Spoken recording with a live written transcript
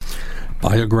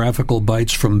Biographical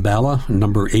Bites from Bala,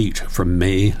 number 8 from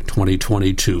May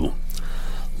 2022.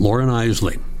 Loren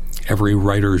Eiseley, Every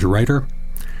Writer's Writer,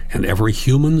 and Every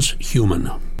Human's Human.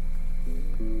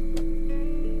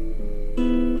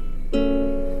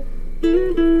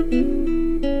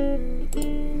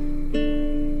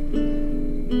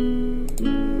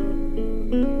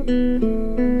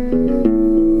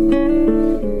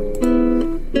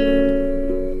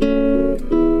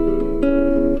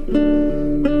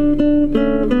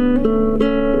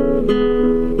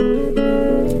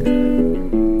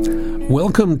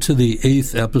 Welcome to the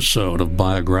 8th episode of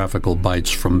Biographical Bites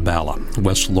from Bala,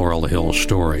 West Laurel Hill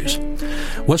Stories.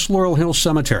 West Laurel Hill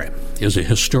Cemetery is a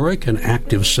historic and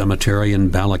active cemetery in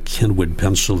Bala-Cynwyd,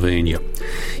 Pennsylvania.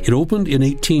 It opened in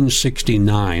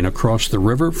 1869 across the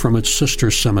river from its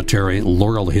sister cemetery,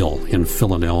 Laurel Hill, in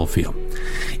Philadelphia.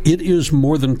 It is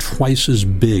more than twice as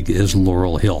big as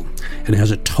Laurel Hill and has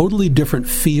a totally different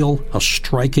feel, a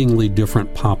strikingly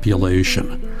different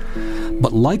population.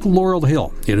 But like Laurel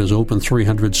Hill, it is open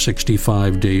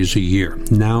 365 days a year,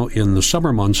 now in the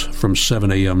summer months from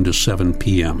 7 a.m. to 7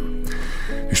 p.m.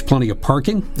 There's plenty of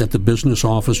parking at the business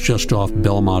office just off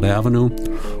Belmont Avenue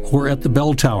or at the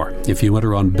bell tower. If you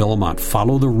enter on Belmont,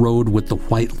 follow the road with the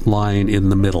white line in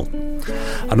the middle.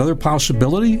 Another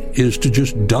possibility is to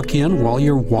just duck in while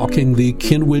you're walking the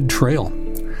Cynwyd Trail.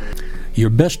 Your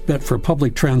best bet for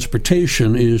public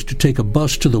transportation is to take a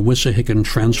bus to the Wissahickon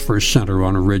Transfer Center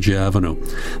on Ridge Avenue,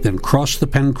 then cross the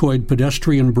Pencoed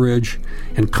pedestrian bridge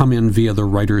and come in via the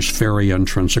Writer's Ferry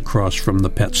entrance across from the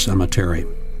Pet Cemetery.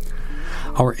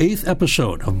 Our 8th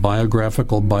episode of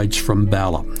Biographical Bites from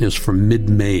Bala is from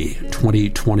mid-May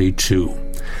 2022,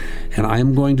 and I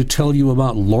am going to tell you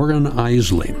about Loren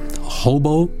Eiseley, a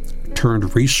hobo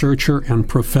turned researcher and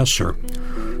professor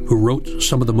who wrote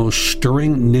some of the most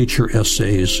stirring nature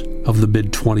essays of the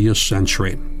mid-20th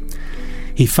century.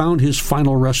 He found his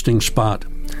final resting spot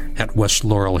at West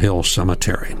Laurel Hill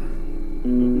Cemetery.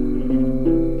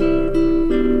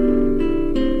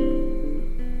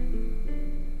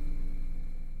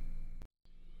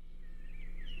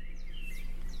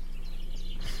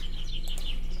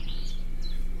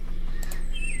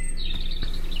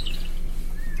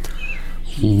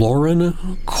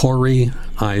 Loren Corey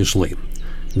Eiseley,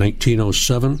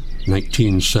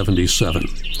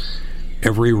 1907-1977.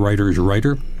 Every Writer's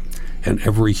Writer and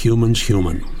Every Human's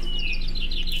Human.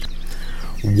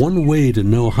 One way to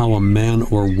know how a man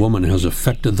or woman has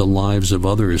affected the lives of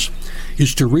others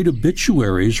is to read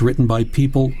obituaries written by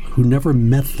people who never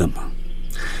met them.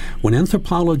 When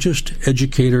anthropologist,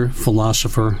 educator,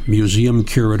 philosopher, museum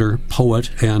curator, poet,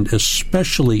 and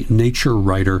especially nature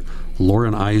writer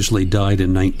Loren Eiseley died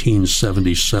in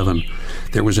 1977,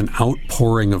 there was an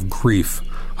outpouring of grief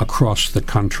across the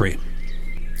country.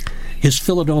 His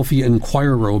Philadelphia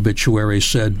Inquirer obituary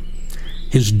said,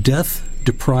 "His death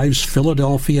deprives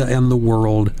Philadelphia and the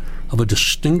world of a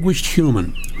distinguished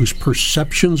human whose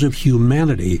perceptions of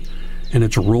humanity and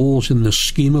its roles in the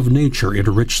scheme of nature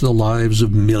enrich the lives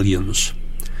of millions.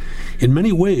 In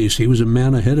many ways, he was a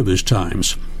man ahead of his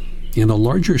times. In a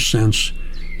larger sense,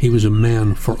 he was a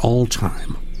man for all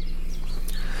time."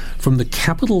 From the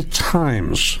Capital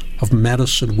Times of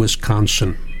Madison,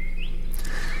 Wisconsin.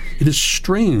 It is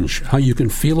strange how you can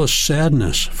feel a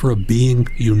sadness for a being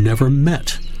you never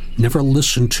met, never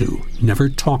listened to, never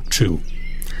talked to.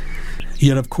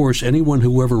 Yet, of course, anyone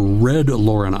who ever read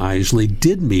Loren Eiseley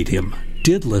did meet him,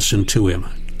 did listen to him,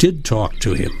 did talk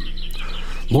to him.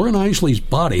 Loren Eiseley's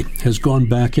body has gone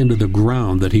back into the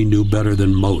ground that he knew better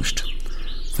than most.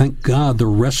 Thank God the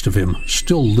rest of him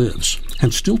still lives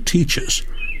and still teaches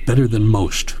better than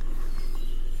most.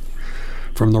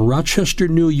 From the Rochester,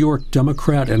 New York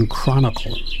Democrat and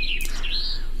Chronicle.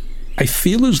 I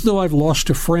feel as though I've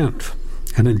lost a friend,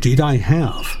 and indeed I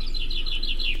have,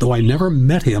 though I never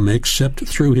met him except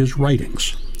through his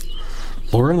writings.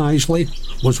 Loren Eiseley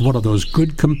was one of those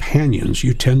good companions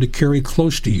you tend to carry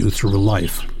close to you through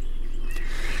life.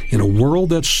 In a world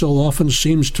that so often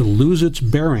seems to lose its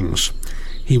bearings,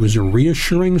 he was a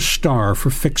reassuring star for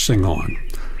fixing on,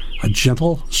 a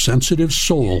gentle, sensitive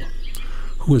soul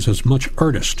who was as much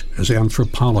artist as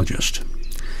anthropologist.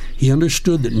 He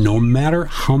understood that no matter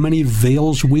how many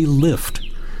veils we lift,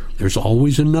 there's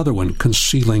always another one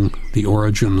concealing the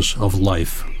origins of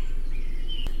life.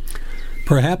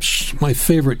 Perhaps my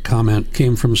favorite comment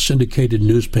came from syndicated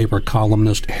newspaper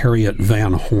columnist Harriet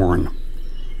Van Horn.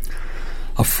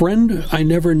 "A friend I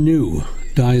never knew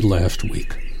died last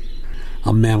week.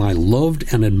 A man I loved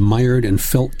and admired and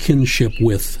felt kinship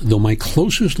with, though my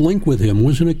closest link with him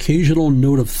was an occasional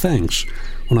note of thanks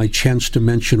when I chanced to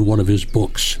mention one of his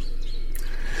books.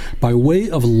 By way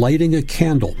of lighting a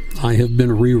candle, I have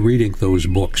been rereading those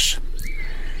books.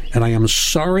 And I am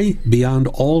sorry beyond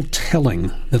all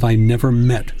telling that I never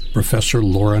met Professor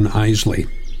Loren Eiseley.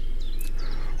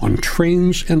 On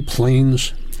trains and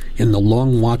planes, in the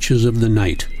long watches of the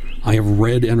night, I have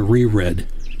read and reread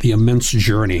The Immense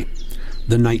Journey,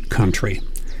 The Night Country,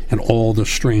 and All the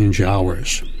Strange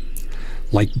Hours.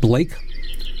 Like Blake,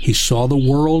 he saw the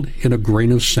world in a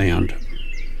grain of sand.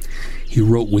 He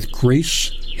wrote with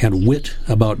grace and wit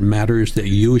about matters that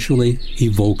usually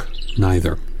evoke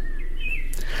neither.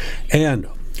 And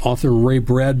author Ray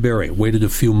Bradbury waited a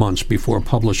few months before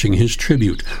publishing his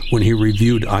tribute when he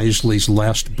reviewed Eiseley's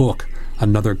last book,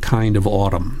 Another Kind of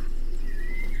Autumn.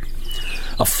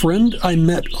 A friend I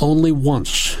met only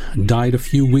once died a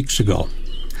few weeks ago.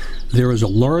 There is a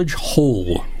large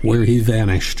hole where he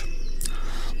vanished.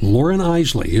 Loren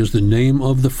Eiseley is the name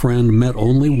of the friend met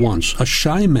only once, a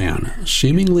shy man,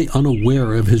 seemingly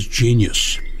unaware of his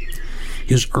genius.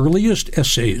 His earliest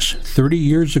essays, 30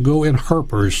 years ago in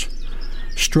Harper's,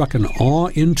 struck an awe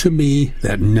into me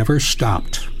that never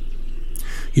stopped.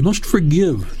 You must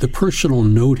forgive the personal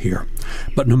note here,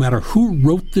 but no matter who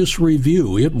wrote this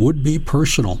review, it would be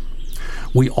personal.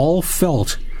 We all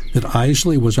felt that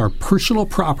Eiseley was our personal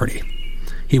property.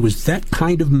 He was that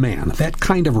kind of man, that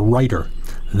kind of writer,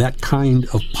 that kind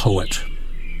of poet.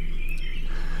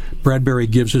 Bradbury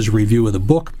gives his review of the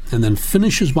book and then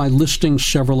finishes by listing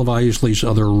several of Eiseley's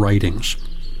other writings.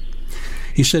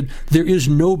 He said, "There is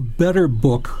no better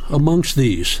book amongst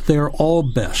these. They are all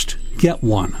best. Get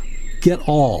one. Get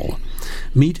all.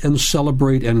 Meet and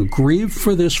celebrate and grieve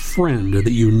for this friend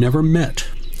that you never met,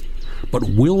 but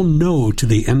will know to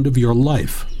the end of your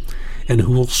life, and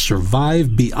who will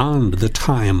survive beyond the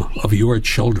time of your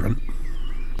children."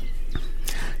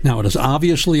 Now, it is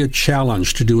obviously a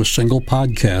challenge to do a single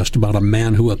podcast about a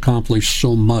man who accomplished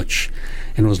so much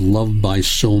and was loved by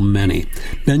so many.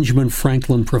 Benjamin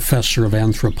Franklin, professor of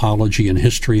anthropology and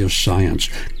history of science,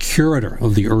 curator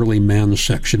of the early man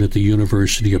section at the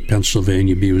University of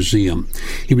Pennsylvania Museum.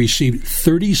 He received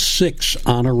 36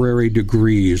 honorary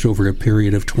degrees over a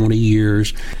period of 20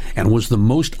 years and was the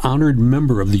most honored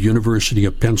member of the University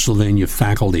of Pennsylvania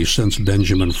faculty since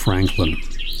Benjamin Franklin.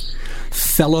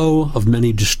 Fellow of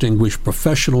many distinguished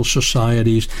professional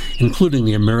societies, including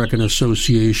the American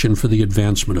Association for the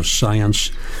Advancement of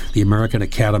Science, the American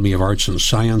Academy of Arts and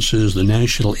Sciences, the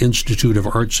National Institute of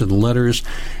Arts and Letters,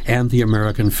 and the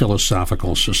American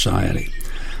Philosophical Society.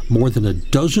 More than a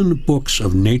dozen books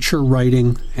of nature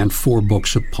writing and 4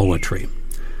 books of poetry.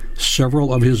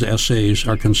 Several of his essays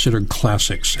are considered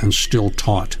classics and still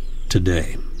taught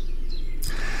today.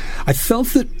 I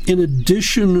felt that in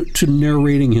addition to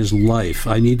narrating his life,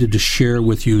 I needed to share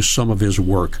with you some of his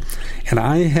work, and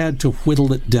I had to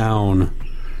whittle it down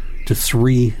to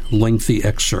 3 lengthy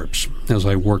excerpts as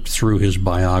I worked through his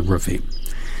biography.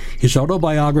 His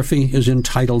autobiography is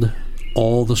entitled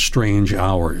All the Strange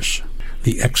Hours,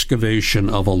 The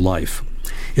Excavation of a Life.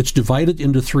 It's divided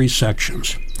into 3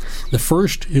 sections. The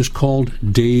first is called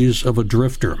Days of a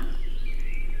Drifter.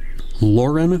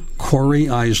 Loren Corey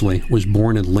Eiseley was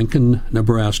born in Lincoln,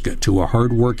 Nebraska, to a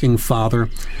hard-working father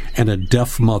and a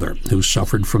deaf mother who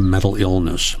suffered from mental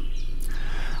illness.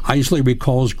 Eiseley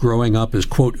recalls growing up as,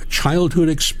 quote, childhood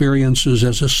experiences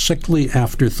as a sickly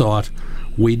afterthought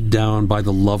weighed down by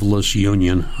the loveless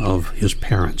union of his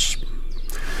parents.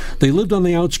 They lived on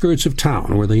the outskirts of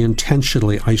town where they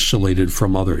intentionally isolated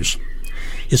from others.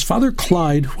 His father,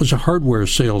 Clyde, was a hardware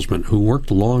salesman who worked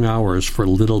long hours for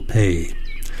little pay.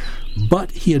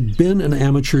 But he had been an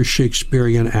amateur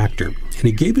Shakespearean actor, and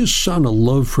he gave his son a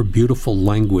love for beautiful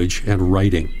language and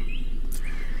writing.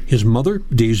 His mother,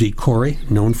 Daisy Corey,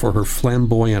 known for her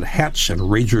flamboyant hats and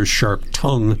razor-sharp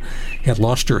tongue, had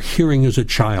lost her hearing as a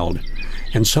child,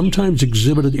 and sometimes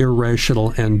exhibited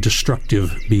irrational and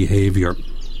destructive behavior.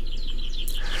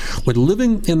 When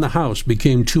living in the house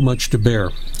became too much to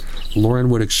bear, Loren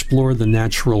would explore the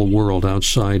natural world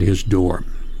outside his door.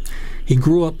 He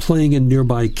grew up playing in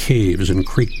nearby caves and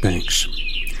creek banks.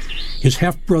 His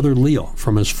half-brother Leo,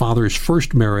 from his father's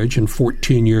first marriage and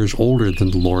 14 years older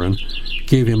than Loren,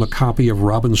 gave him a copy of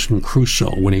Robinson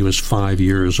Crusoe when he was 5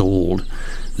 years old.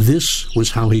 This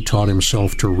was how he taught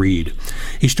himself to read.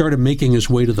 He started making his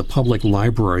way to the public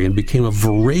library and became a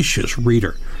voracious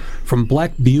reader. From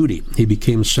Black Beauty, he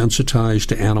became sensitized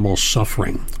to animal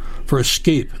suffering. For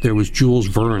escape, there was Jules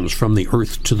Verne's From the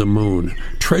Earth to the Moon.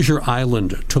 Treasure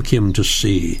Island took him to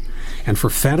sea. And for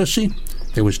fantasy,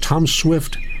 there was Tom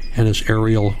Swift and his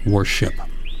aerial warship.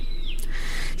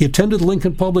 He attended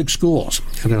Lincoln Public Schools,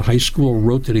 and in high school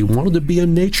wrote that he wanted to be a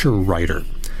nature writer.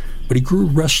 But he grew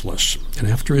restless, and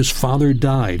after his father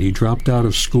died, he dropped out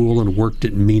of school and worked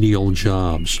at menial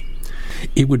jobs.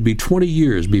 It would be 20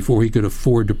 years before he could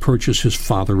afford to purchase his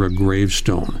father a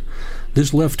gravestone.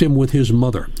 This left him with his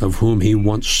mother, of whom he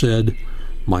once said,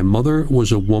 "My mother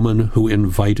was a woman who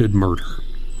invited murder."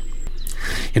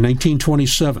 In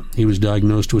 1927, he was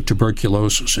diagnosed with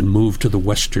tuberculosis and moved to the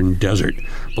western desert,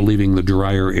 believing the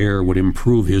drier air would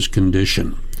improve his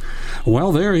condition.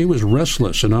 While there, he was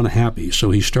restless and unhappy,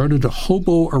 so he started to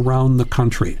hobo around the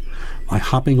country by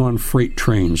hopping on freight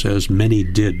trains, as many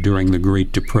did during the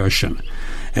Great Depression.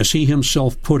 As he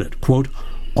himself put it, quote,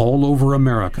 "All over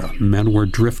America, men were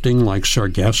drifting like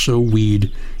sargasso weed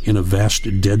in a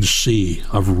vast dead sea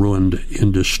of ruined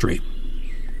industry."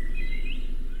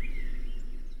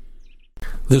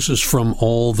 This is from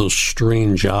All the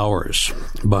Strange Hours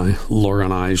by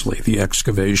Loren Eiseley, The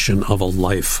Excavation of a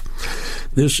Life.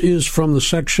 This is from the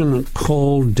section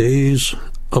called Days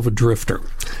of a Drifter,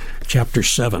 Chapter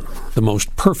 7, The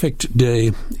Most Perfect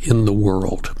Day in the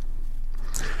World.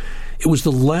 It was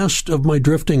the last of my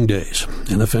drifting days,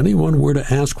 and if anyone were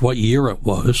to ask what year it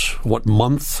was, what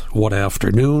month, what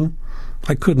afternoon,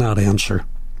 I could not answer.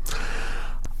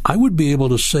 I would be able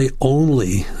to say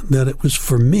only that it was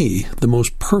for me the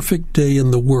most perfect day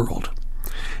in the world,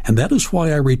 and that is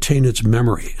why I retain its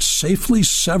memory, safely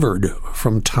severed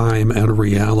from time and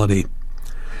reality.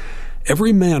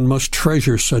 Every man must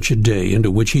treasure such a day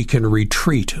into which he can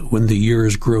retreat when the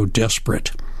years grow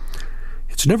desperate.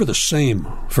 It's never the same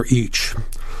for each.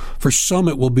 For some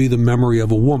it will be the memory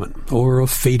of a woman, or a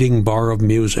fading bar of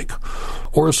music,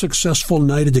 or a successful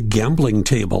night at a gambling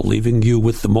table, leaving you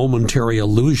with the momentary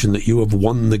illusion that you have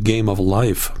won the game of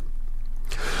life.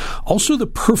 Also, the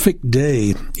perfect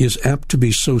day is apt to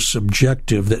be so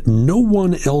subjective that no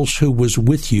one else who was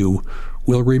with you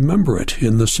will remember it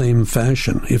in the same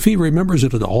fashion, if he remembers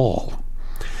it at all.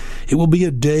 It will be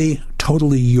a day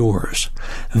totally yours.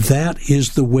 That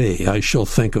is the way I shall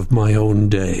think of my own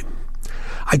day.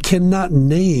 I cannot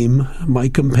name my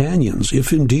companions,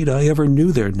 if indeed I ever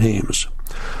knew their names.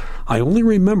 I only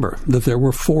remember that there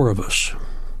were 4 of us.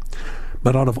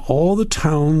 But out of all the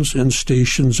towns and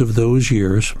stations of those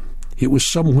years, it was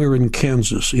somewhere in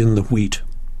Kansas in the wheat.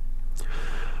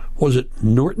 Was it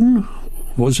Norton?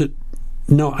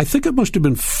 No, I think it must have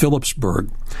been Phillipsburg.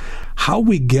 How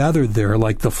we gathered there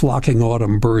like the flocking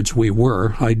autumn birds we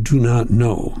were, I do not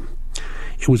know.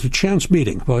 It was a chance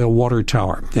meeting by a water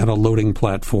tower and a loading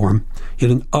platform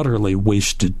in an utterly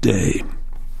wasted day.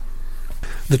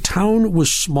 The town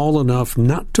was small enough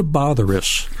not to bother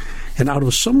us, and out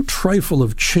of some trifle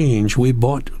of change we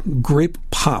bought grape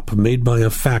pop made by a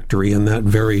factory in that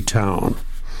very town.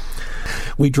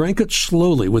 We drank it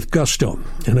slowly with gusto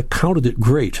and accounted it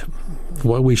great,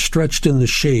 while we stretched in the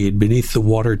shade beneath the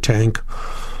water tank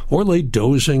or lay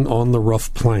dozing on the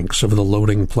rough planks of the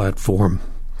loading platform.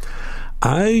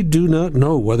 I do not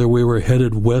know whether we were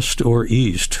headed west or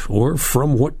east, or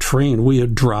from what train we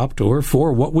had dropped, or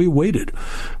for what we waited.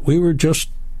 We were just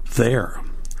there.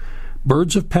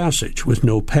 Birds of passage, with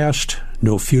no past,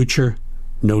 no future,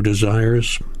 no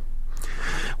desires.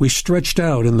 We stretched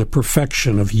out in the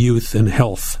perfection of youth and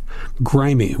health,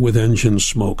 grimy with engine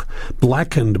smoke,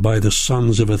 blackened by the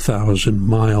suns of 1,000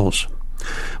 miles.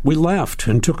 We laughed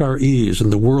and took our ease,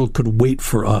 and the world could wait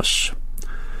for us.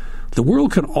 The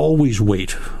world can always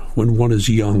wait when one is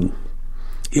young.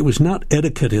 It was not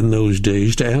etiquette in those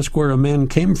days to ask where a man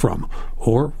came from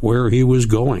or where he was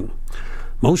going.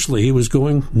 Mostly he was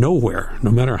going nowhere, no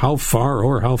matter how far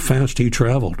or how fast he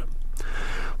traveled.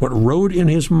 What rode in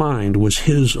his mind was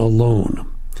his alone.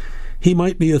 He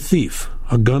might be a thief,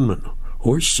 a gunman,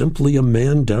 or simply a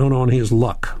man down on his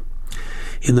luck.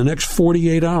 In the next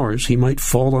 48 hours he might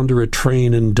fall under a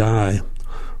train and die.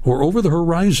 Or over the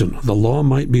horizon, the law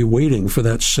might be waiting for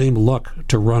that same luck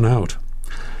to run out.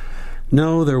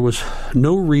 No, there was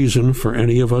no reason for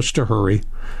any of us to hurry,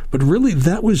 but really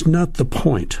that was not the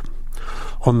point.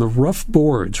 On the rough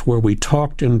boards where we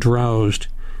talked and drowsed,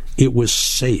 it was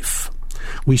safe.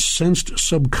 We sensed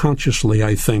subconsciously,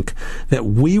 I think, that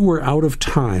we were out of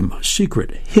time,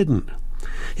 secret, hidden.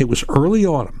 It was early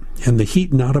autumn, and the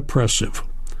heat not oppressive.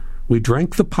 We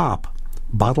drank the pop,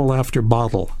 bottle after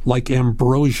bottle, like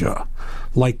ambrosia,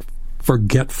 like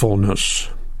forgetfulness.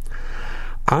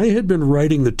 I had been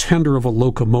riding the tender of a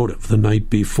locomotive the night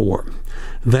before.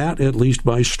 That, at least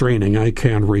by straining, I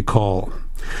can recall.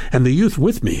 And the youth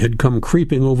with me had come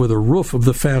creeping over the roof of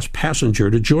the fast passenger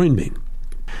to join me.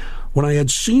 When I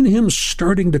had seen him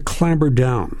starting to clamber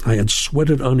down, I had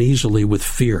sweated uneasily with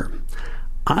fear.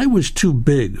 I was too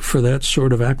big for that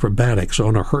sort of acrobatics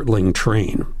on a hurtling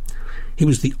train. He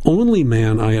was the only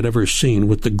man I had ever seen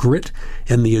with the grit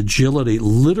and the agility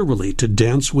literally to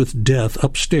dance with death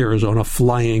upstairs on a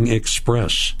flying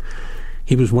express.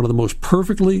 He was one of the most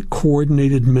perfectly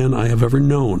coordinated men I have ever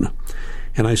known,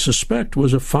 and I suspect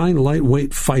was a fine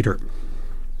lightweight fighter.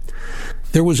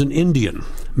 There was an Indian,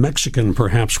 Mexican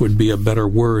perhaps would be a better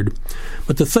word,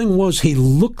 but the thing was he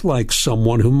looked like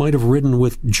someone who might have ridden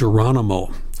with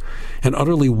Geronimo, an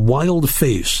utterly wild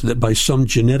face that by some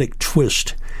genetic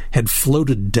twist had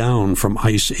floated down from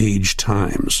Ice Age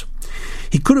times.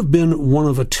 He could have been one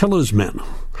of Attila's men,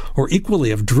 or equally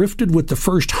have drifted with the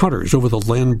first hunters over the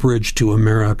land bridge to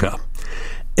America.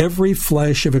 Every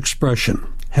flash of expression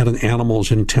had an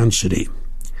animal's intensity.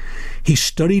 He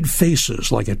studied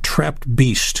faces like a trapped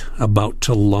beast about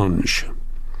to lunge.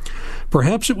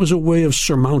 Perhaps it was a way of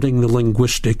surmounting the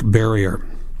linguistic barrier.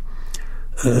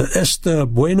 Esta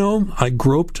bueno? I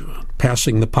groped,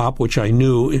 passing the pop, which I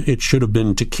knew it should have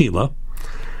been tequila.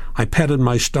 I patted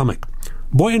my stomach.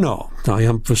 Bueno, I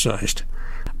emphasized.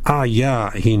 Ah,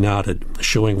 yeah, he nodded,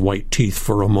 showing white teeth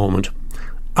for a moment.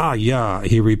 Ah, yeah,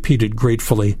 he repeated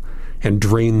gratefully, and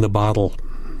drained the bottle.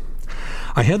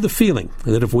 I had the feeling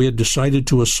that if we had decided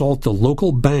to assault the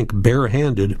local bank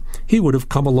bare-handed, he would have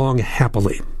come along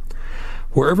happily.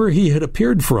 Wherever he had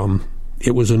appeared from,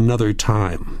 it was another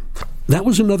time. That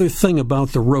was another thing about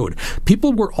the road.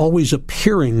 People were always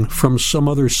appearing from some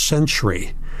other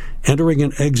century, entering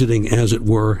and exiting, as it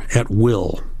were, at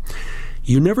will.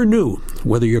 You never knew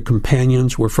whether your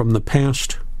companions were from the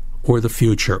past or the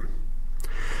future.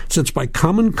 Since by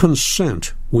common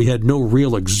consent we had no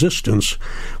real existence,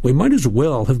 we might as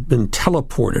well have been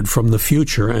teleported from the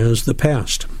future as the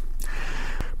past.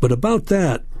 But about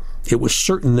that, it was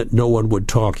certain that no one would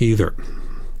talk either.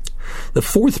 The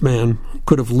fourth man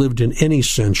could have lived in any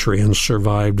century and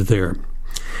survived there.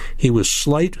 He was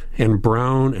slight and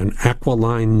brown and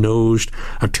aquiline-nosed,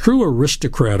 a true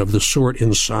aristocrat of the sort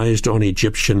incised on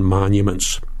Egyptian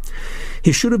monuments.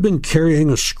 He should have been carrying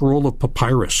a scroll of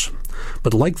papyrus,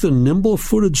 but like the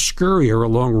nimble-footed scurrier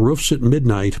along roofs at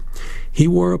midnight, he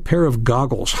wore a pair of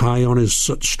goggles high on his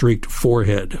soot-streaked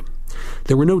forehead.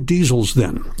 There were no diesels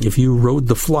then. If you rode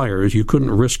the flyers, you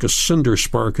couldn't risk a cinder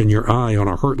spark in your eye on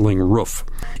a hurtling roof.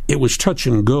 It was touch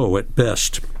and go at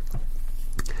best.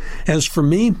 As for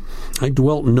me, I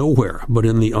dwelt nowhere but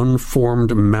in the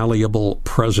unformed, malleable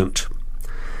present.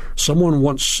 Someone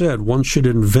once said one should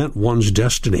invent one's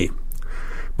destiny.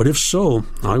 But if so,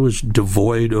 I was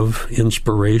devoid of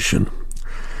inspiration.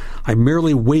 I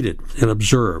merely waited and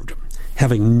observed,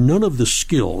 having none of the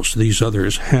skills these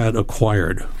others had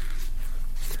acquired.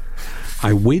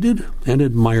 I waited and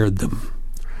admired them.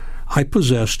 I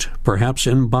possessed, perhaps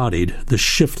embodied, the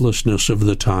shiftlessness of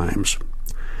the times.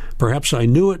 Perhaps I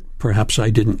knew it, perhaps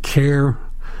I didn't care.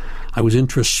 I was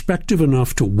introspective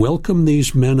enough to welcome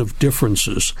these men of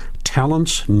differences,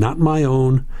 talents not my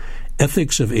own,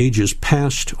 ethics of ages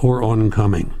past or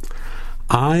oncoming.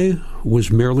 I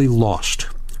was merely lost,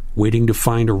 waiting to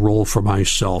find a role for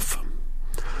myself.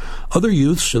 Other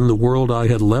youths in the world I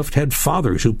had left had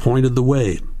fathers who pointed the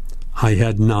way. I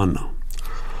had none.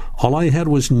 All I had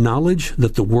was knowledge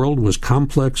that the world was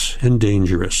complex and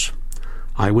dangerous.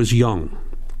 I was young.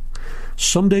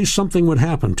 Someday something would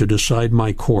happen to decide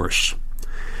my course.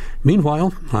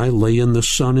 Meanwhile, I lay in the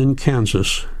sun in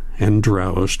Kansas and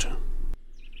drowsed.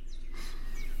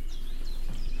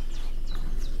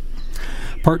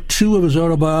 Part 2 of his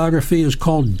autobiography is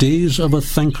called Days of a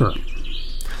Thinker.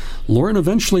 Loren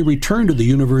eventually returned to the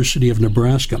University of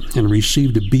Nebraska and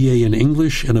received a B.A. in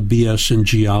English and a B.S. in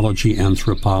geology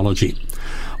anthropology.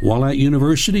 While at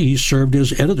university, he served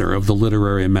as editor of the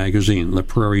literary magazine, The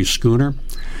Prairie Schooner,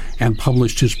 and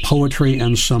published his poetry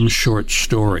and some short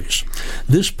stories.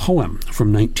 This poem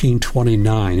from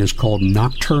 1929 is called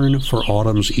Nocturne for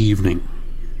Autumn's Evening.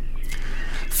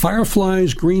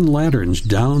 Fireflies, green lanterns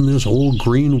down this old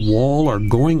green wall are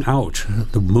going out.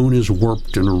 The moon is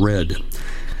warped and red.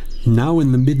 Now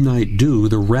in the midnight dew,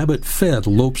 the rabbit-fed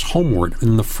lopes homeward,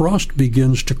 and the frost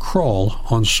begins to crawl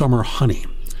on summer honey.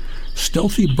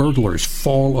 Stealthy burglars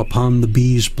fall upon the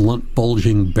bees' blunt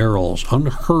bulging barrels.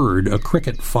 Unheard, a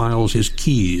cricket files his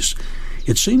keys.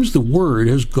 It seems the word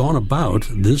has gone about,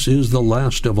 this is the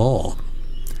last of all.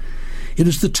 It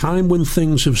is the time when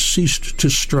things have ceased to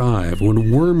strive, when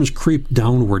worms creep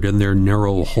downward in their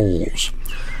narrow holes,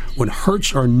 when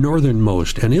hearts are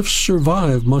northernmost, and if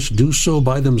survive, must do so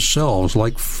by themselves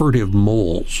like furtive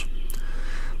moles.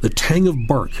 The tang of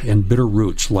bark and bitter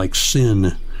roots, like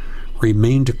sin,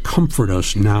 remain to comfort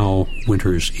us now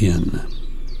winter's in.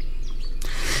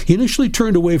 He initially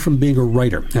turned away from being a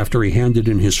writer after he handed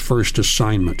in his first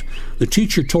assignment. The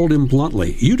teacher told him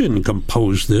bluntly, "You didn't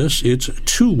compose this. It's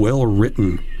too well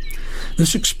written."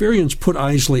 This experience put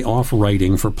Eiseley off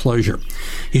writing for pleasure.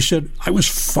 He said, "I was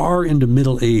far into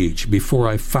middle age before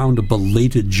I found a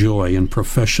belated joy in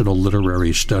professional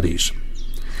literary studies."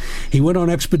 He went on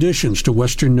expeditions to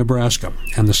western Nebraska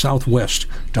and the Southwest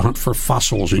to hunt for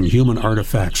fossils and human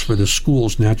artifacts for the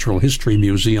school's natural history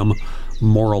museum,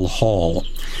 Morrill Hall.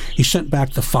 He sent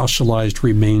back the fossilized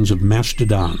remains of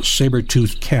mastodons,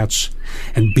 saber-toothed cats,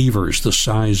 and beavers the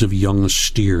size of young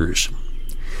steers.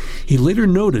 He later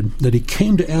noted that he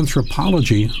came to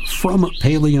anthropology from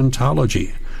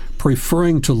paleontology,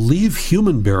 preferring to leave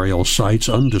human burial sites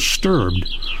undisturbed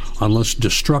unless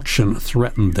destruction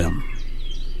threatened them.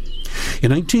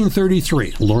 In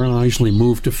 1933, Loren Eiseley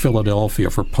moved to Philadelphia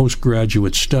for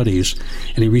postgraduate studies,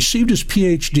 and he received his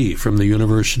Ph.D. from the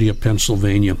University of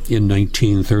Pennsylvania in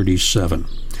 1937.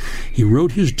 He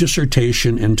wrote his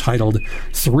dissertation entitled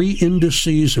 "Three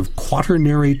Indices of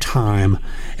Quaternary Time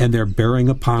and Their Bearing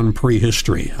Upon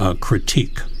Prehistory, a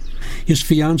Critique." His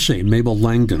fiancée, Mabel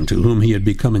Langdon, to whom he had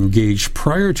become engaged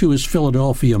prior to his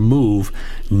Philadelphia move,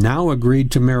 now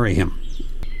agreed to marry him.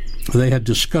 They had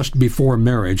discussed before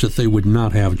marriage that they would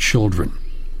not have children.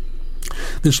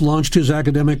 This launched his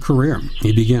academic career.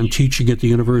 He began teaching at the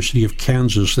University of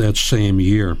Kansas that same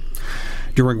year.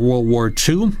 During World War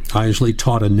II, Eiseley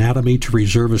taught anatomy to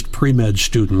reservist pre-med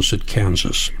students at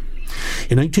Kansas.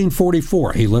 In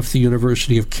 1944, he left the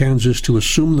University of Kansas to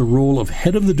assume the role of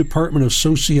head of the Department of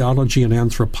Sociology and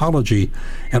Anthropology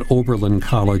at Oberlin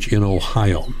College in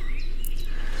Ohio.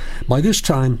 By this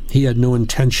time, he had no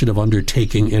intention of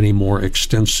undertaking any more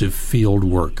extensive field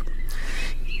work.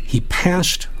 He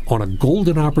passed on a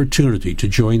golden opportunity to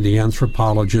join the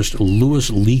anthropologist Louis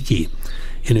Leakey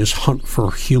in his hunt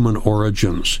for human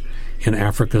origins in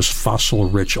Africa's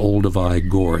fossil-rich Olduvai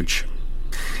Gorge.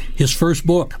 His first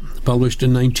book, published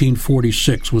in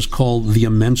 1946, was called The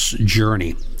Immense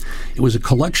Journey. It was a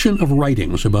collection of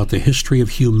writings about the history of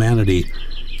humanity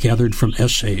gathered from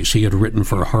essays he had written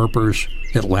for Harper's,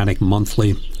 Atlantic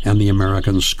Monthly, and the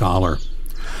American Scholar.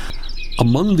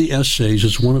 Among the essays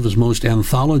is one of his most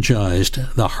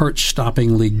anthologized, the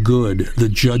heart-stoppingly good, The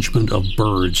Judgment of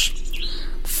Birds.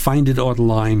 Find it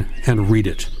online and read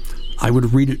it. I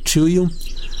would read it to you,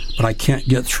 but I can't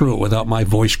get through it without my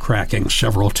voice cracking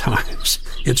several times.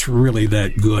 It's really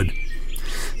that good.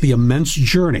 The Immense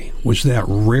Journey was that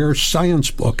rare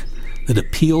science book that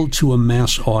appealed to a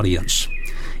mass audience.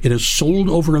 It has sold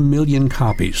over 1 million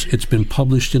copies. It's been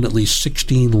published in at least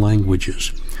 16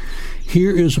 languages. Here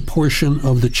is a portion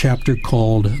of the chapter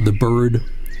called The Bird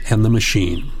and the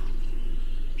Machine.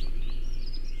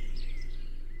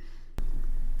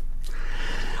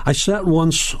 I sat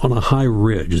once on a high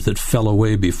ridge that fell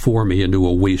away before me into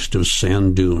a waste of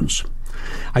sand dunes.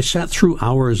 I sat through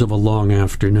hours of a long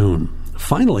afternoon.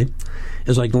 Finally,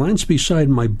 as I glanced beside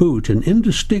my boot, an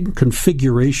indistinct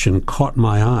configuration caught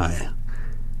my eye.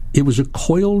 It was a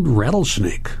coiled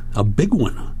rattlesnake, a big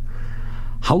one.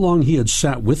 How long he had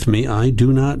sat with me, I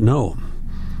do not know.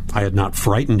 I had not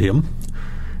frightened him.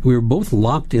 We were both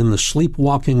locked in the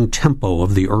sleepwalking tempo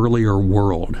of the earlier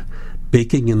world,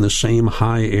 baking in the same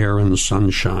high air and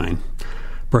sunshine.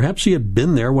 Perhaps he had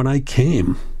been there when I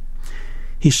came.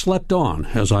 He slept on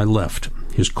as I left,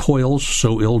 his coils,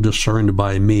 so ill-discerned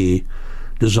by me,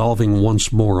 dissolving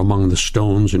once more among the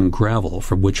stones and gravel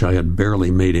from which I had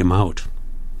barely made him out.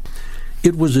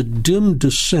 It was a dim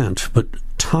descent, but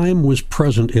time was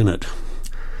present in it.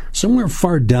 Somewhere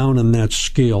far down in that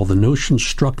scale, the notion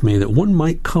struck me that one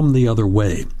might come the other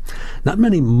way. Not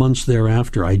many months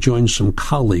thereafter, I joined some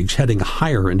colleagues heading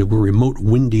higher into a remote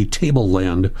windy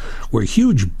tableland where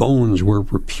huge bones were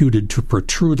reputed to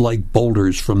protrude like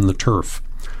boulders from the turf.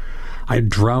 I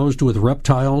drowsed with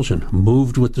reptiles and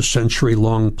moved with the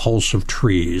century-long pulse of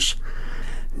trees.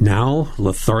 Now,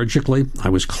 lethargically, I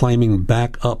was climbing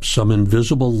back up some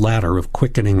invisible ladder of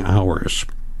quickening hours.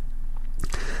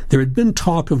 There had been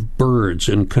talk of birds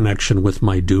in connection with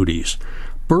my duties.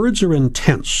 Birds are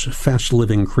intense,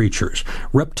 fast-living creatures,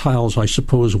 reptiles, I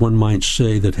suppose one might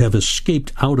say, that have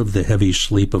escaped out of the heavy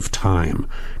sleep of time,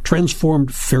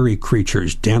 transformed fairy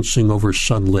creatures dancing over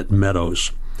sunlit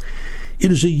meadows.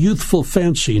 It is a youthful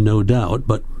fancy, no doubt,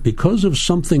 but because of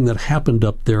something that happened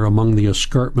up there among the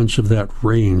escarpments of that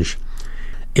range,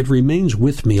 it remains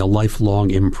with me a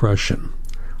lifelong impression.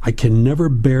 I can never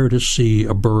bear to see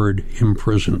a bird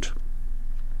imprisoned.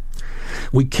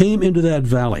 We came into that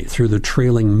valley through the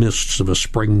trailing mists of a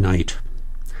spring night.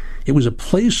 It was a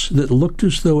place that looked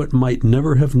as though it might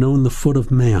never have known the foot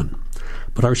of man.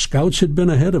 But our scouts had been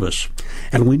ahead of us,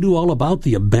 and we knew all about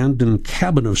the abandoned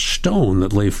cabin of stone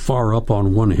that lay far up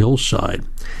on one hillside.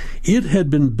 It had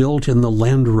been built in the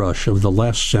land rush of the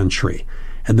last century,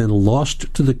 and then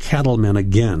lost to the cattlemen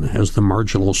again as the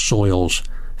marginal soils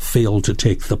failed to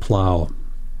take the plow.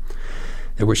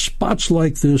 There were spots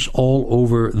like this all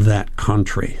over that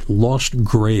country, lost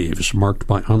graves marked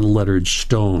by unlettered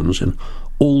stones and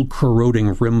old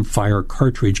corroding rimfire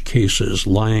cartridge cases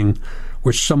lying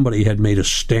where somebody had made a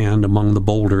stand among the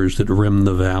boulders that rim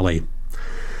the valley.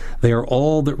 They are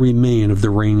all that remain of the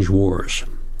range wars.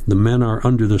 The men are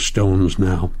under the stones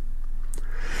now.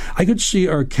 I could see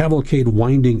our cavalcade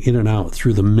winding in and out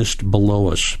through the mist below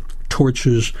us,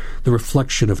 torches, the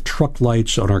reflection of truck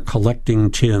lights on our collecting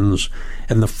tins,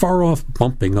 and the far-off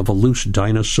bumping of a loose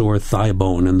dinosaur thigh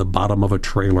bone in the bottom of a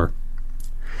trailer.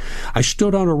 I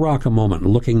stood on a rock a moment,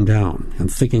 looking down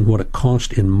and thinking what it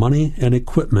cost in money and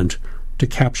equipment to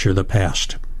capture the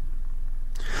past.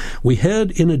 We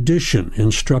had, in addition,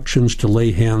 instructions to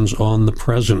lay hands on the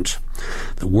present.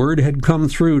 The word had come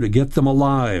through to get them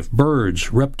alive,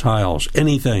 birds, reptiles,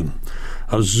 anything.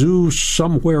 A zoo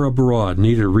somewhere abroad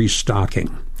needed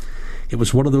restocking. It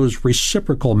was one of those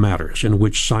reciprocal matters in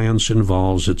which science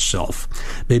involves itself.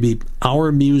 Maybe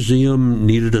our museum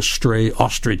needed a stray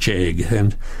ostrich egg,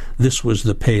 and this was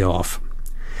the payoff.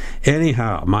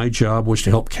 Anyhow, my job was to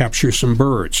help capture some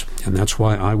birds, and that's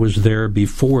why I was there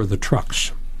before the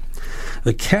trucks.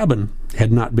 The cabin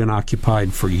had not been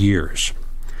occupied for years.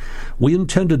 We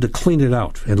intended to clean it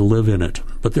out and live in it,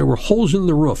 but there were holes in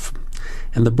the roof,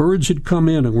 and the birds had come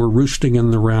in and were roosting in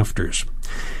the rafters.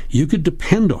 You could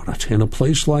depend on it in a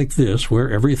place like this where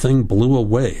everything blew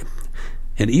away,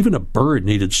 and even a bird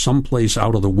needed someplace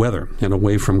out of the weather and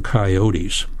away from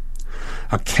coyotes.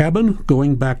 A cabin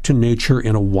going back to nature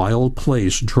in a wild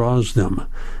place draws them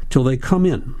till they come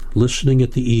in, listening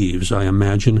at the eaves, I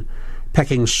imagine,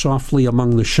 pecking softly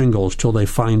among the shingles till they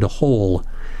find a hole,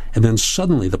 and then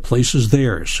suddenly the place is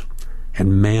theirs,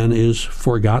 and man is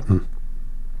forgotten.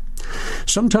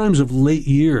 Sometimes of late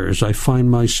years I find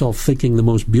myself thinking the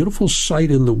most beautiful sight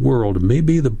in the world may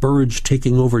be the birds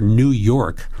taking over New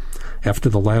York after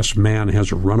the last man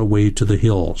has run away to the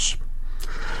hills.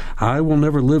 I will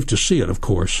never live to see it, of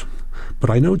course, but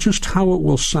I know just how it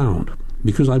will sound,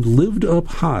 because I've lived up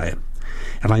high,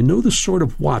 and I know the sort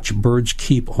of watch birds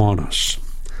keep on us.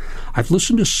 I've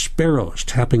listened to sparrows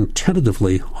tapping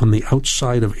tentatively on the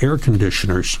outside of air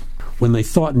conditioners when they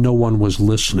thought no one was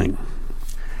listening.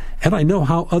 And I know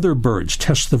how other birds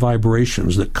test the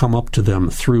vibrations that come up to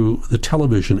them through the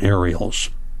television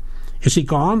aerials. "Is he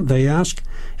gone?" they ask,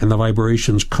 and the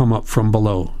vibrations come up from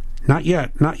below. "Not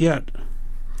yet, not yet."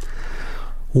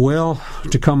 Well,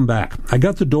 to come back, I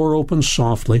got the door open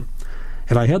softly,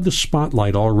 and I had the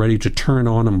spotlight all ready to turn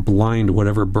on and blind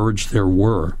whatever birds there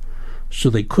were, so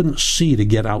they couldn't see to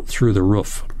get out through the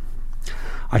roof.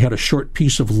 I had a short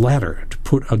piece of ladder to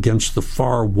put against the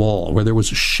far wall where there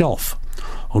was a shelf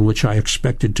on which I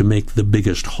expected to make the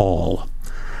biggest haul.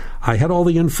 I had all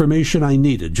the information I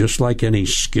needed, just like any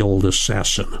skilled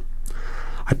assassin.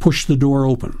 I pushed the door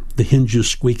open, the hinges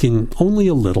squeaking only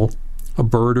a little. A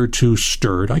bird or two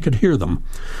stirred. I could hear them,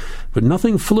 but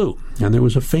nothing flew, and there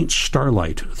was a faint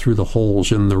starlight through the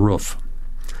holes in the roof.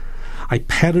 I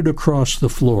padded across the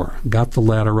floor, got the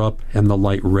ladder up and the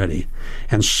light ready,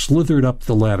 and slithered up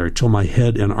the ladder till my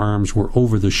head and arms were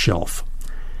over the shelf.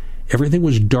 Everything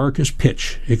was dark as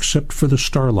pitch, except for the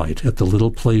starlight at the little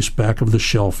place back of the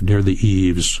shelf near the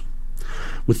eaves.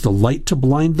 With the light to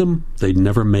blind them, they'd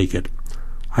never make it.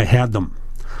 I had them.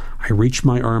 I reached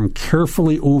my arm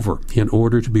carefully over in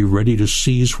order to be ready to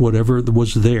seize whatever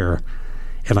was there,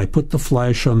 and I put the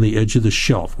flash on the edge of the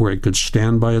shelf where it could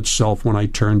stand by itself when I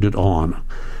turned it on.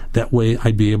 That way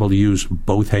I'd be able to use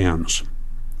both hands.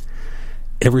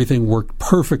 Everything worked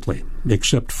perfectly,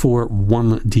 except for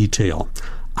one detail.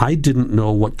 I didn't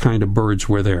know what kind of birds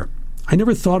were there. I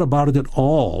never thought about it at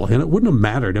all, and it wouldn't have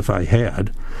mattered if I had.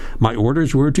 My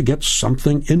orders were to get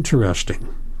something interesting.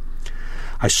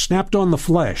 I snapped on the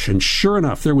flash, and sure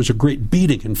enough, there was a great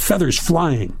beating and feathers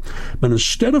flying. But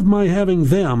instead of my having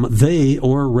them, they,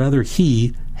 or rather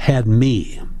he, had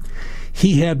me.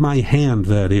 He had my hand,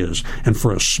 that is, and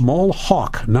for a small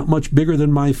hawk, not much bigger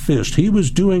than my fist, he was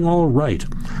doing all right.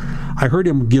 I heard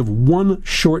him give one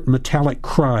short metallic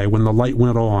cry when the light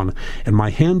went on, and my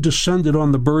hand descended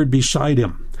on the bird beside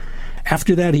him.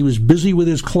 After that, he was busy with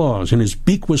his claws, and his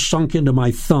beak was sunk into my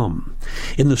thumb.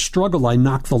 In the struggle, I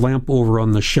knocked the lamp over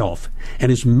on the shelf, and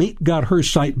his mate got her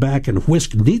sight back and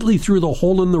whisked neatly through the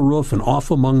hole in the roof and off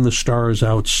among the stars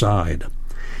outside.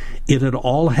 It had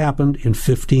all happened in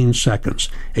 15 seconds,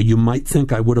 and you might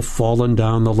think I would have fallen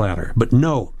down the ladder. But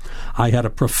no, I had a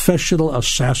professional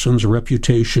assassin's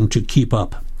reputation to keep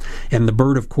up. And the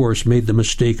bird, of course, made the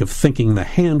mistake of thinking the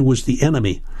hand was the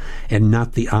enemy and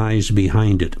not the eyes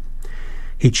behind it.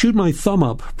 He chewed my thumb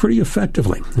up pretty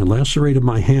effectively and lacerated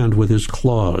my hand with his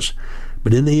claws.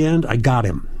 But in the end, I got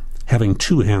him, having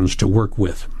two hands to work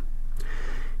with.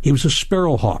 He was a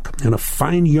sparrowhawk and a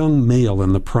fine young male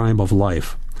in the prime of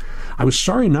life. I was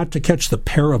sorry not to catch the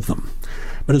pair of them,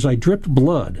 but as I dripped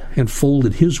blood and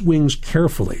folded his wings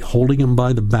carefully, holding him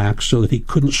by the back so that he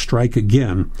couldn't strike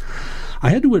again, I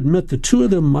had to admit the two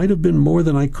of them might have been more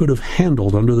than I could have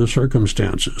handled under the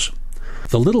circumstances.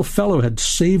 The little fellow had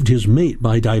saved his mate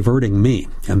by diverting me,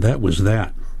 and that was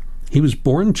that. He was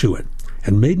born to it,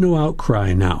 and made no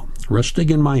outcry now, resting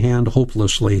in my hand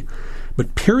hopelessly,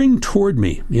 but peering toward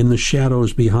me in the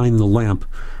shadows behind the lamp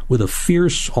with a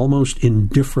fierce, almost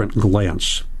indifferent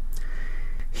glance.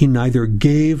 He neither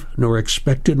gave nor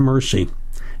expected mercy,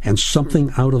 and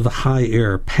something out of the high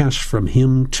air passed from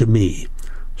him to me,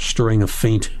 stirring a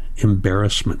faint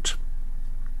embarrassment.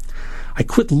 I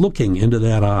quit looking into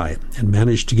that eye and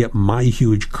managed to get my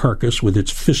huge carcass with its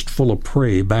fistful of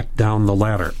prey back down the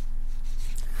ladder.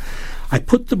 I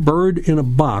put the bird in a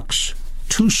box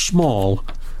too small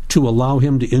to allow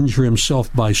him to injure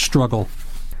himself by struggle,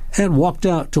 and walked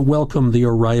out to welcome the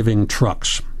arriving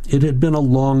trucks. It had been a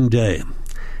long day,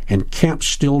 and camp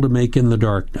still to make in the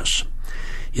darkness.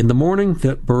 In the morning,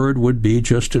 that bird would be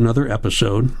just another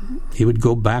episode. He would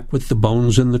go back with the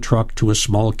bones in the truck to a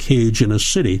small cage in a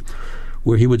city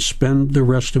where he would spend the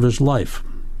rest of his life.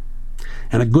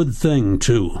 And a good thing,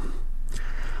 too.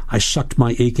 I sucked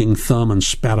my aching thumb and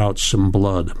spat out some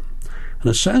blood. An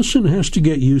assassin has to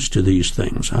get used to these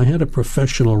things. I had a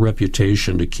professional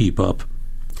reputation to keep up.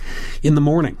 In the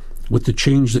morning, with the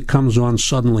change that comes on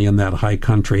suddenly in that high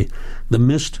country, the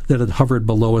mist that had hovered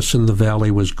below us in the valley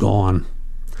was gone.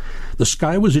 The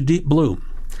sky was a deep blue,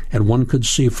 and one could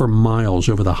see for miles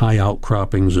over the high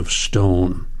outcroppings of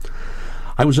stone.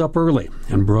 I was up early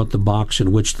and brought the box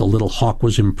in which the little hawk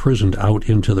was imprisoned out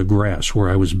into the grass where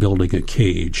I was building a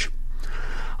cage.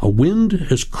 A wind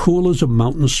as cool as a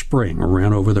mountain spring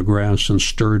ran over the grass and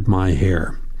stirred my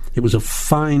hair. It was a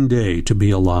fine day to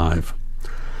be alive.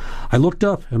 I looked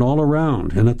up and all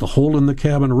around, and at the hole in the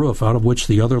cabin roof out of which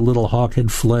the other little hawk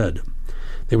had fled.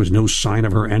 There was no sign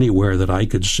of her anywhere that I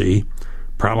could see.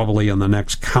 Probably in the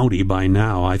next county by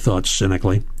now, I thought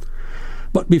cynically.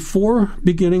 But before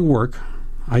beginning work,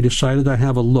 I decided to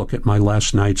have a look at my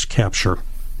last night's capture.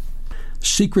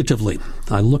 Secretively,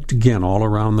 I looked again all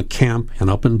around the camp and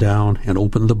up and down and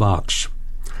opened the box.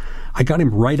 I got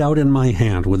him right out in my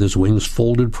hand with his wings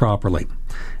folded properly,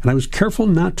 and I was careful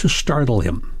not to startle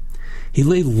him. He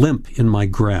lay limp in my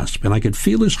grasp, and I could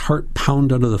feel his heart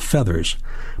pound under the feathers,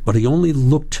 but he only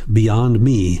looked beyond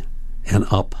me and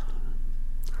up.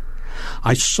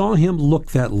 I saw him look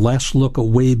that last look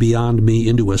away beyond me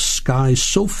into a sky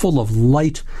so full of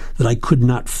light that I could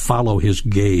not follow his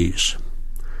gaze.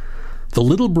 The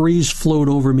little breeze flowed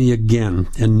over me again,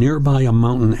 and nearby a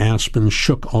mountain aspen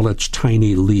shook all its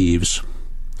tiny leaves.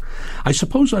 I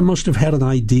suppose I must have had an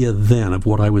idea then of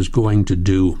what I was going to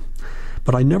do,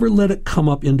 but I never let it come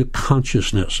up into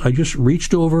consciousness. I just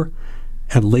reached over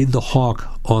and laid the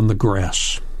hawk on the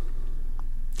grass.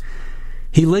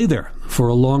 He lay there for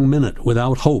a long minute,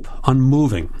 without hope,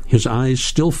 unmoving, his eyes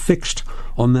still fixed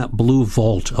on that blue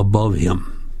vault above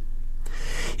him.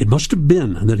 It must have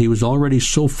been that he was already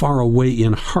so far away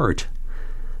in heart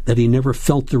that he never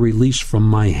felt the release from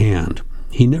my hand.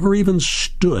 He never even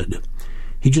stood.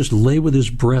 He just lay with his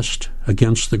breast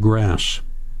against the grass.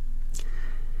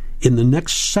 In the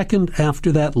next second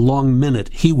after that long minute,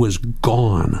 he was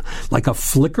gone. Like a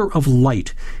flicker of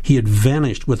light, he had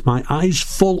vanished with my eyes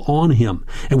full on him,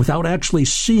 and without actually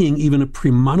seeing even a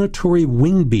premonitory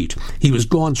wing beat, he was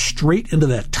gone straight into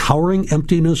that towering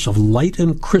emptiness of light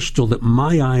and crystal that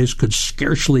my eyes could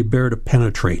scarcely bear to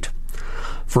penetrate.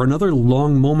 For another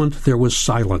long moment there was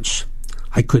silence.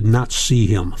 I could not see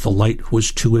him. The light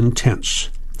was too intense.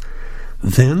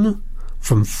 Then,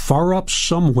 from far up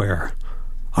somewhere,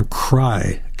 a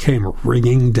cry came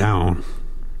ringing down.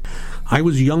 I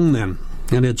was young then,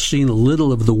 and had seen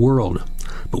little of the world,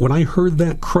 but when I heard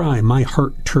that cry, my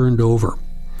heart turned over.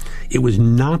 It was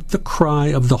not the cry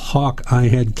of the hawk I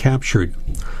had captured,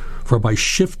 for by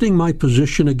shifting my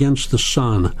position against the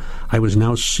sun, I was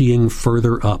now seeing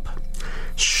further up.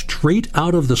 Straight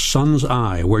out of the sun's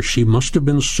eye, where she must have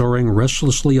been soaring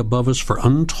restlessly above us for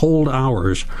untold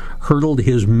hours, hurtled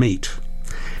his mate.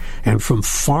 And from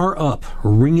far up,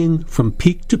 ringing from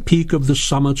peak to peak of the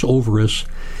summits over us,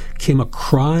 came a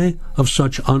cry of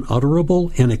such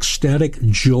unutterable and ecstatic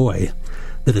joy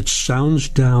that it sounds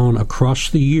down across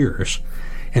the years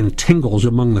and tingles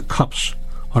among the cups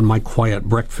on my quiet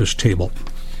breakfast table.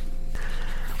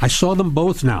 I saw them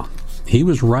both now. He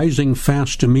was rising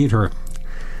fast to meet her.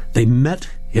 They met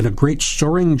in a great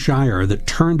soaring gyre that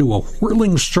turned to a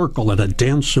whirling circle and a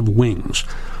dance of wings.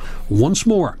 Once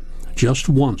more, just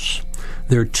once,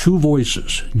 their two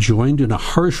voices, joined in a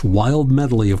harsh, wild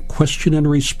medley of question and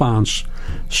response,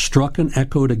 struck and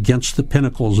echoed against the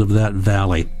pinnacles of that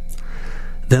valley.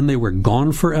 Then they were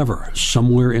gone forever,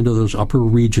 somewhere into those upper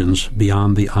regions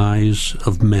beyond the eyes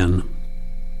of men.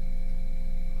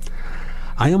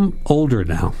 I am older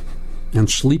now, and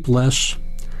sleep less,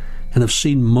 and have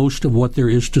seen most of what there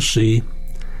is to see,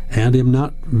 and am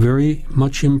not very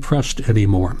much impressed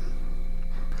anymore.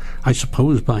 I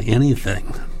suppose by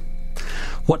anything.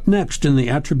 What next in the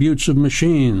attributes of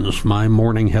machines? My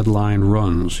morning headline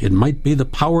runs. It might be the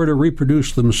power to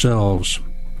reproduce themselves.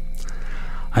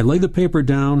 I lay the paper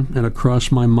down, and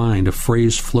across my mind a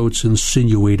phrase floats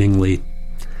insinuatingly.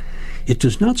 It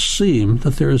does not seem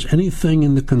that there is anything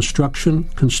in the construction,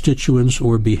 constituents,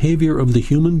 or behavior of the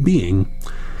human being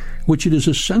which it is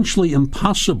essentially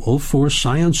impossible for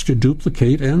science to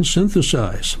duplicate and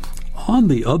synthesize. On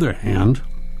the other hand,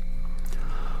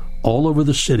 all over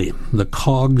the city, the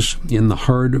cogs in the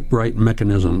hard, bright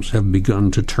mechanisms have begun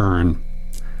to turn.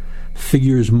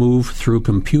 Figures move through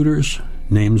computers,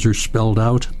 names are spelled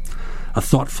out. A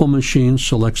thoughtful machine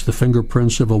selects the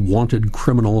fingerprints of a wanted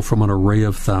criminal from an array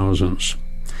of thousands.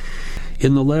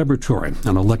 In the laboratory,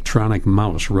 an electronic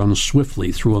mouse runs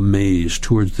swiftly through a maze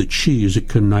towards the cheese it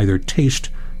can neither taste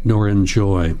nor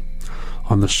enjoy.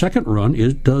 On the second run,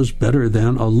 it does better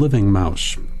than a living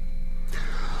mouse.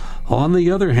 On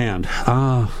the other hand,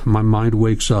 my mind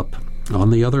wakes up. On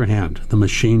the other hand, the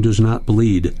machine does not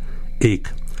bleed, ache,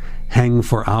 hang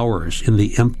for hours in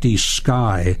the empty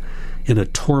sky in a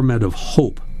torment of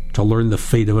hope to learn the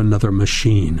fate of another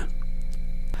machine.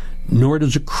 Nor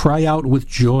does it cry out with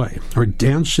joy or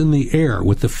dance in the air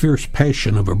with the fierce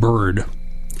passion of a bird.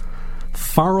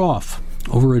 Far off,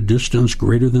 over a distance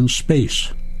greater than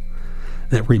space,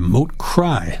 that remote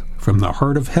cry from the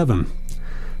heart of heaven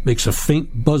makes a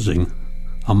faint buzzing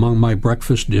among my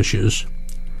breakfast dishes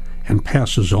and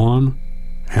passes on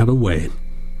and away.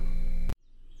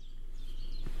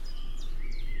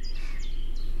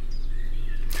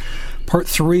 Part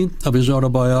 3 of his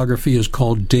autobiography is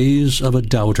called Days of a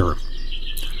Doubter.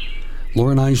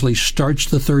 Loren Eiseley starts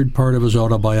the third part of his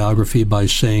autobiography by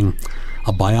saying,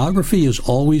 "A biography is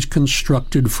always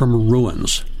constructed from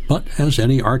ruins, but as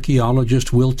any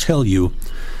archaeologist will tell you,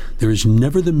 there is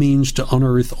never the means to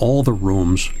unearth all the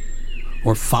rooms,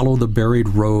 or follow the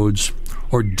buried roads,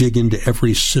 or dig into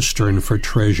every cistern for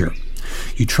treasure.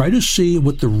 You try to see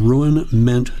what the ruin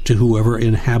meant to whoever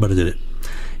inhabited it,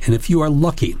 and if you are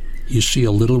lucky, you see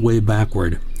a little way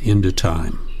backward into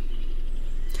time."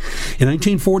 In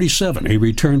 1947, he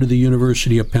returned to the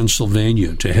University of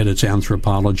Pennsylvania to head its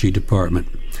anthropology department.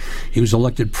 He was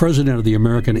elected president of the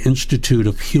American Institute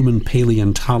of Human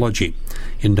Paleontology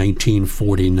in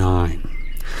 1949.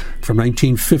 From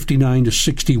 1959 to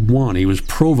 61, he was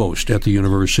provost at the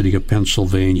University of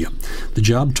Pennsylvania. The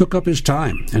job took up his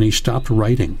time, and he stopped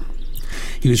writing.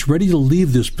 He was ready to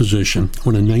leave this position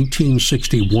when in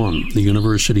 1961, the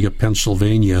University of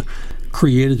Pennsylvania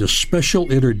created a special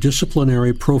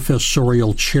interdisciplinary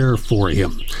professorial chair for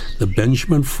him, the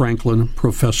Benjamin Franklin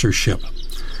Professorship.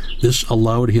 This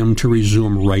allowed him to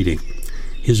resume writing.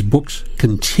 His books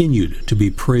continued to be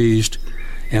praised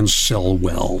and sell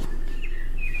well.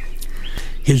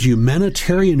 His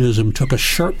humanitarianism took a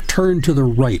sharp turn to the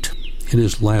right in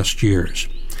his last years.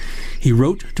 He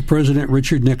wrote to President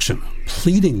Richard Nixon,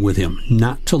 pleading with him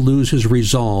not to lose his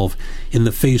resolve in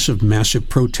the face of massive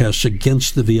protests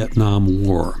against the Vietnam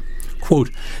War. Quote,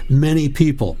 "Many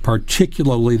people,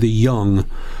 particularly the young,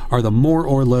 are the more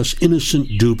or less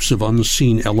innocent dupes of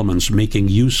unseen elements making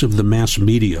use of the mass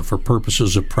media for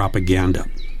purposes of propaganda."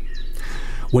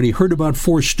 When he heard about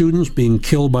 4 students being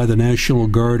killed by the National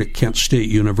Guard at Kent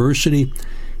State University,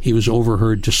 he was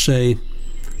overheard to say,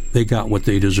 "They got what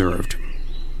they deserved."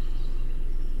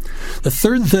 The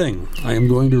third thing I am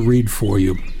going to read for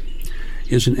you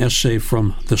is an essay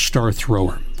from The Star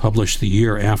Thrower, published the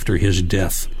year after his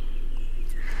death.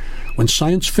 When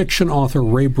science fiction author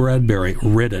Ray Bradbury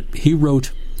read it, he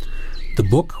wrote, "The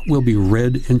book will be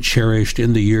read and cherished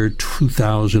in the year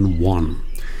 2001.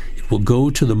 It will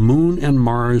go to the moon and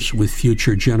Mars with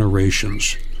future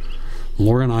generations.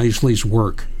 Loren Eiseley's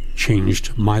work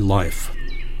changed my life."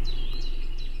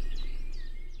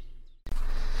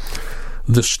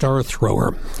 The Star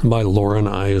Thrower by Lauren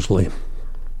Isley.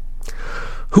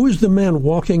 Who is the man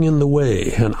walking in the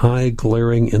way, an eye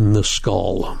glaring in the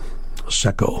skull?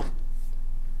 Secco.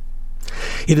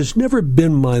 It has never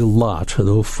been my lot,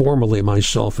 though formerly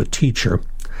myself a teacher,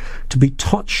 to be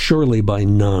taught surely by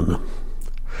none.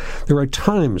 There are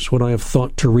times when I have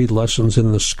thought to read lessons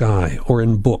in the sky, or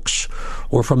in books,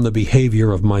 or from the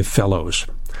behavior of my fellows.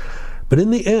 But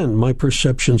in the end, my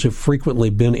perceptions have frequently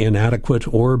been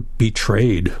inadequate or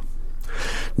betrayed.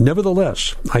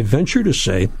 Nevertheless, I venture to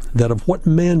say that of what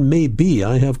man may be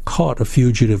I have caught a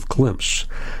fugitive glimpse,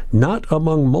 not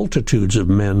among multitudes of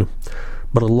men,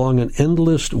 but along an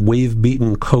endless,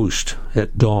 wave-beaten coast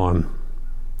at dawn.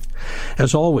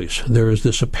 As always, there is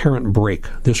this apparent break,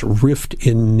 this rift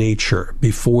in nature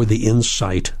before the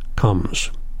insight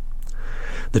comes.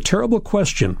 The terrible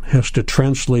question has to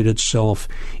translate itself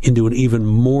into an even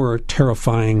more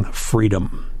terrifying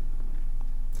freedom.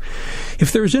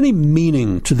 If there is any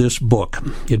meaning to this book,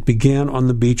 it began on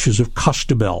the beaches of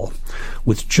Costebelle,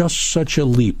 with just such a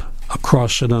leap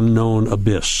across an unknown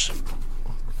abyss.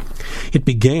 It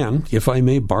began, if I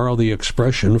may borrow the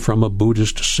expression from a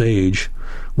Buddhist sage,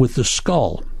 with the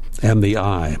skull and the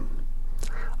eye.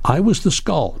 I was the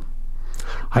skull.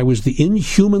 I was the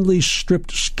inhumanly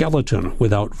stripped skeleton,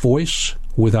 without voice,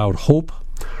 without hope,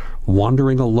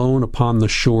 wandering alone upon the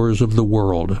shores of the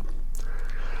world.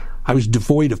 I was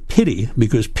devoid of pity,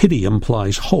 because pity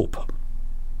implies hope.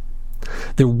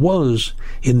 There was,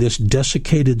 in this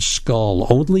desiccated skull,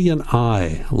 only an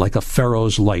eye like a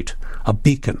pharaoh's light, a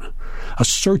beacon, a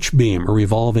search beam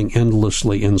revolving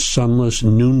endlessly in sunless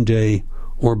noonday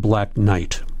or black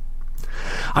night.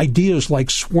 Ideas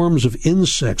like swarms of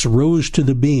insects rose to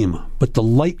the beam, but the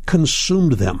light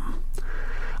consumed them.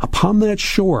 Upon that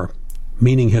shore,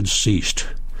 meaning had ceased.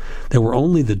 There were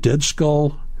only the dead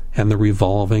skull and the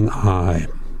revolving eye.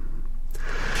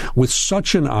 With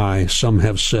such an eye, some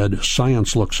have said,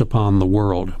 science looks upon the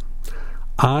world.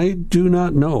 I do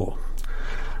not know.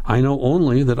 I know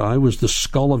only that I was the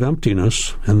skull of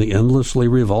emptiness and the endlessly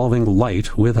revolving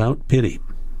light without pity.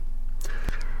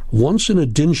 Once in a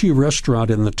dingy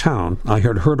restaurant in the town, I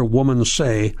had heard a woman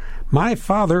say, "My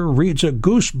father reads a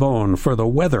goose bone for the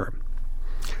weather."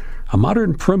 A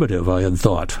modern primitive, I had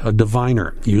thought, a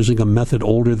diviner, using a method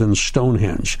older than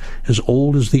Stonehenge, as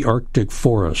old as the Arctic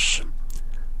forests.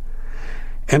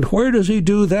 "And where does he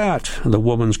do that?" the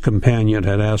woman's companion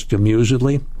had asked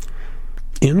amusedly.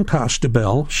 "In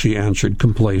Costebelle," she answered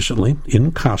complacently,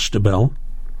 "in Costebelle."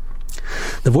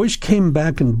 The voice came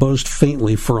back and buzzed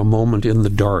faintly for a moment in the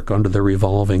dark under the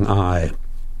revolving eye.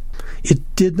 It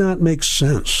did not make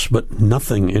sense, but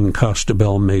nothing in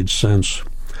Costebelle made sense.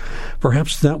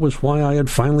 Perhaps that was why I had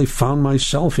finally found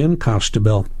myself in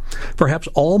Costebelle. Perhaps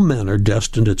all men are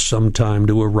destined at some time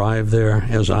to arrive there,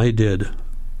 as I did.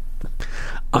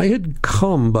 I had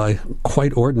come by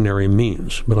quite ordinary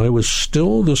means, but I was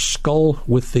still the skull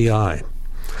with the eye.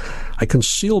 I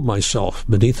concealed myself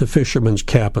beneath a fisherman's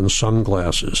cap and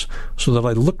sunglasses, so that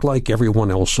I looked like everyone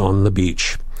else on the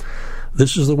beach.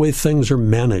 This is the way things are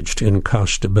managed in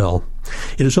Costebelle.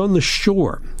 It is on the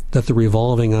shore that the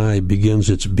revolving eye begins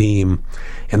its beam,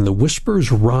 and the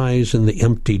whispers rise in the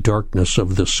empty darkness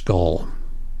of the skull.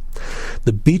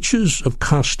 The beaches of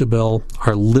Costebelle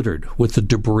are littered with the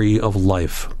debris of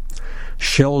life.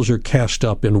 Shells are cast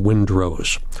up in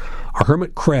windrows. A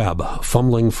hermit crab,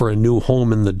 fumbling for a new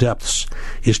home in the depths,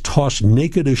 is tossed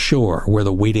naked ashore where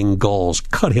the waiting gulls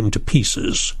cut him to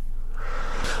pieces.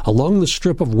 Along the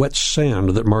strip of wet sand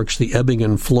that marks the ebbing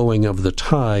and flowing of the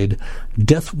tide,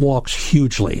 death walks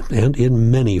hugely and in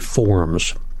many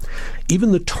forms.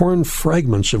 Even the torn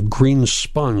fragments of green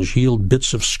sponge yield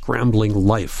bits of scrambling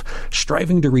life,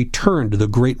 striving to return to the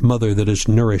great mother that has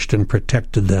nourished and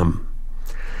protected them.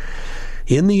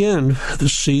 In the end, the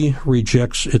sea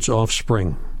rejects its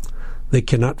offspring. They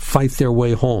cannot fight their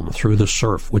way home through the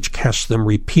surf, which casts them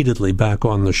repeatedly back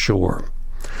on the shore.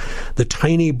 The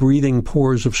tiny breathing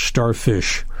pores of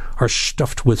starfish are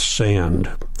stuffed with sand.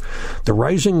 The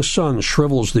rising sun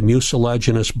shrivels the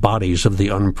mucilaginous bodies of the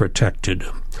unprotected.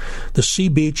 The sea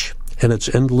beach and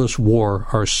its endless war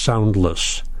are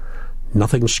soundless.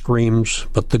 Nothing screams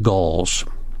but the gulls.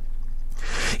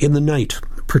 In the night,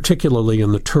 particularly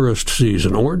in the tourist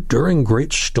season or during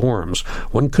great storms,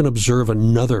 one can observe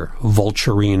another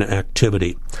vulturine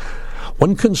activity.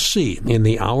 One can see, in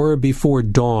the hour before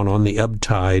dawn on the ebb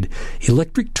tide,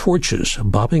 electric torches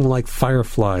bobbing like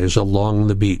fireflies along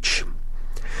the beach.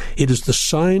 It is the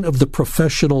sign of the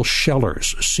professional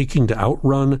shellers seeking to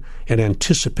outrun and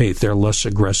anticipate their less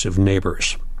aggressive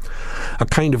neighbors. A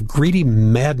kind of greedy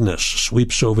madness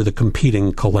sweeps over the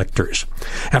competing collectors.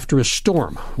 After a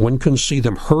storm, one can see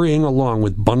them hurrying along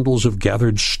with bundles of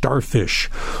gathered starfish,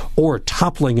 or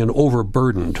toppling and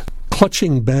overburdened,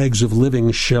 clutching bags of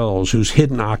living shells whose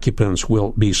hidden occupants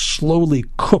will be slowly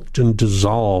cooked and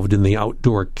dissolved in the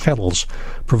outdoor kettles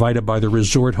provided by the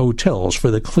resort hotels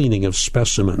for the cleaning of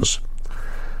specimens.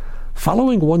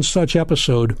 Following one such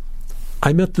episode,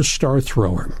 I met the star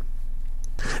thrower.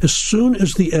 As soon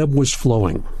as the ebb was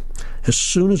flowing, as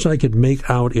soon as I could make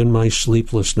out in my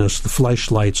sleeplessness the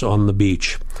flashlights on the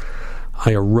beach,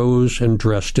 I arose and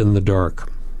dressed in the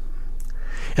dark.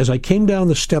 As I came down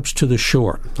the steps to the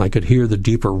shore, I could hear the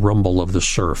deeper rumble of the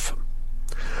surf.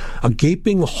 A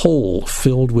gaping hole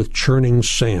filled with churning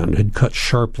sand had cut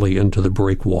sharply into the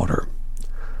breakwater.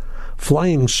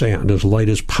 Flying sand as light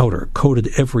as powder coated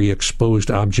every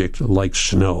exposed object like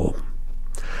snow.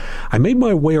 I made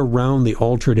my way around the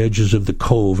altered edges of the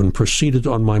cove and proceeded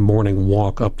on my morning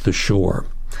walk up the shore.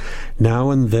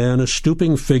 Now and then a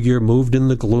stooping figure moved in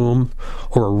the gloom,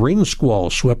 or a rain squall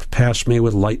swept past me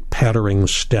with light pattering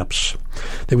steps.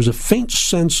 There was a faint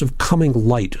sense of coming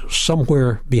light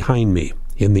somewhere behind me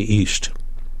in the east.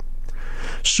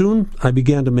 Soon I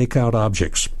began to make out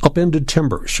objects, upended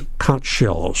timbers, conch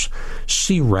shells,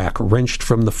 sea wrack wrenched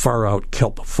from the far-out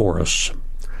kelp forests.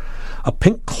 A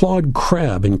pink-clawed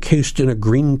crab encased in a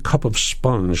green cup of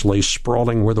sponge lay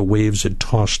sprawling where the waves had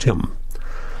tossed him.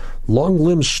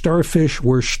 Long-limbed starfish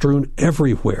were strewn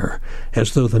everywhere,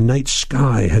 as though the night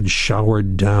sky had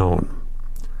showered down.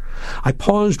 I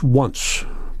paused once,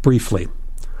 briefly.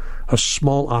 A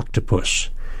small octopus,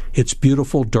 its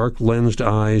beautiful dark-lensed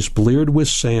eyes bleared with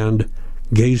sand,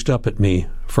 gazed up at me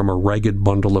from a ragged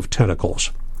bundle of tentacles.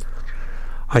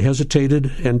 I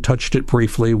hesitated and touched it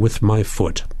briefly with my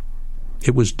foot.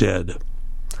 It was dead.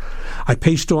 I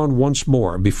paced on once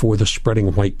more before the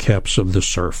spreading whitecaps of the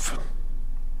surf.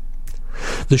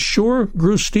 The shore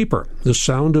grew steeper, the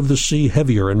sound of the sea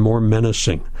heavier and more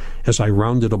menacing, as I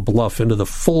rounded a bluff into the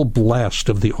full blast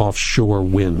of the offshore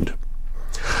wind.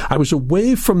 I was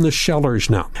away from the shallows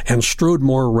now, and strode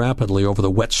more rapidly over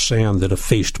the wet sand that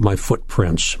effaced my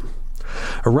footprints.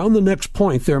 Around the next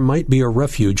point there might be a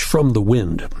refuge from the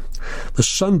wind. The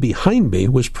sun behind me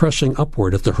was pressing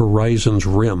upward at the horizon's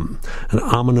rim, an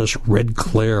ominous red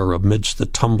glare amidst the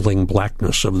tumbling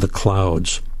blackness of the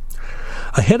clouds.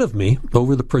 Ahead of me,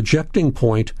 over the projecting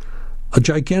point, a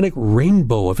gigantic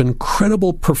rainbow of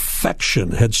incredible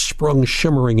perfection had sprung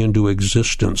shimmering into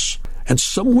existence, and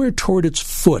somewhere toward its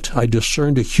foot I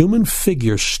discerned a human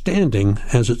figure standing,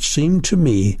 as it seemed to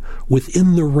me,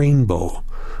 within the rainbow,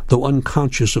 though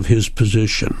unconscious of his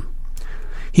position.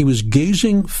 He was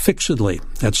gazing fixedly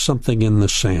at something in the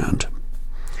sand.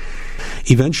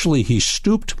 Eventually he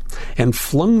stooped and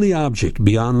flung the object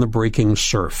beyond the breaking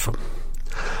surf.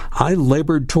 I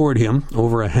labored toward him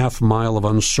over a half-mile of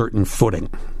uncertain footing.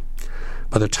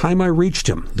 By the time I reached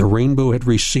him, the rainbow had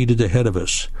receded ahead of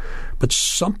us, but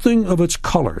something of its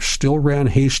color still ran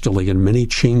hastily in many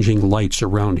changing lights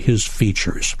around his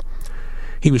features.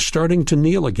 He was starting to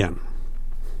kneel again.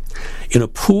 In a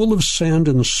pool of sand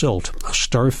and silt, a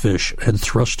starfish had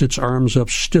thrust its arms up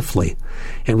stiffly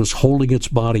and was holding its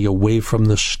body away from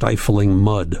the stifling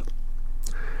mud.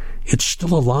 "It's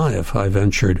still alive," I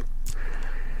ventured.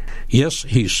 "Yes,"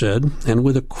 he said, and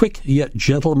with a quick yet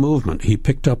gentle movement he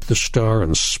picked up the star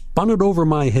and spun it over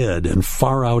my head and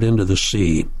far out into the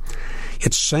sea.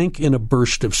 It sank in a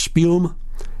burst of spume,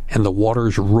 and the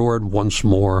waters roared once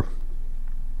more.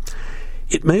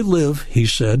 "It may live," he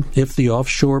said, "if the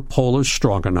offshore pull is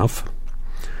strong enough."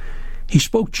 He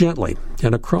spoke gently,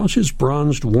 and across his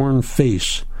bronzed, worn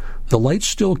face the light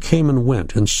still came and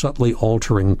went in subtly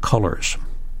altering colors.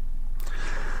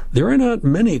 "There are not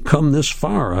many come this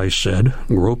far," I said,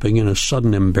 groping in a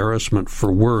sudden embarrassment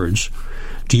for words.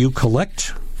 "Do you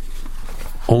collect?"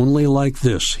 "Only like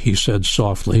this," he said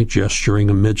softly, gesturing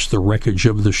amidst the wreckage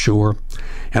of the shore,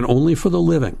 "and only for the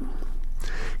living."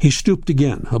 He stooped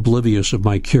again, oblivious of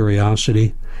my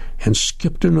curiosity, and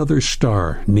skipped another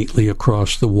star neatly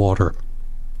across the water.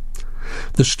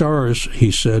 "The stars,"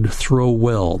 he said, "throw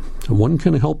well. One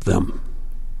can help them."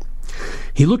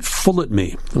 He looked full at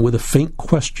me, with a faint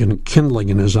question kindling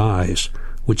in his eyes,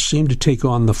 which seemed to take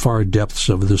on the far depths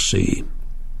of the sea.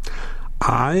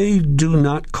 "I do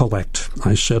not collect,"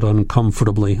 I said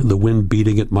uncomfortably, the wind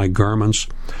beating at my garments.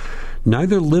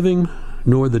 "Neither living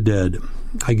nor the dead.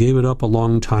 I gave it up a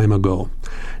long time ago.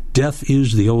 Death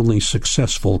is the only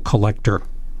successful collector."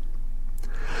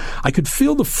 I could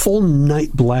feel the full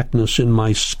night blackness in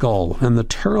my skull and the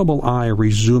terrible eye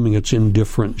resuming its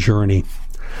indifferent journey.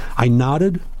 I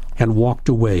nodded and walked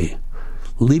away,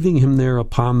 leaving him there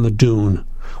upon the dune,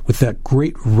 with that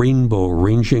great rainbow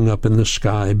ranging up in the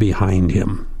sky behind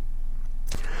him.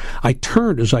 I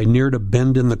turned as I neared a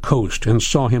bend in the coast and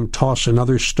saw him toss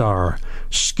another star,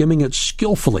 skimming it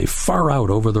skillfully far out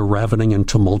over the ravening and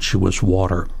tumultuous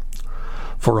water.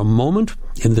 For a moment,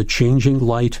 in the changing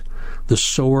light, the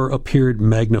sower appeared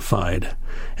magnified,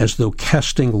 as though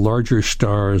casting larger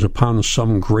stars upon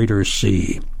some greater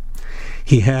sea.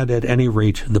 He had, at any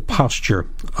rate, the posture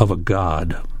of a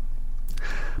god.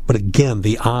 But again,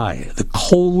 the eye, the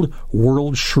cold,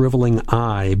 world-shriveling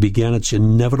eye, began its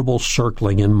inevitable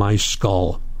circling in my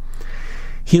skull.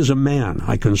 He is a man,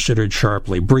 I considered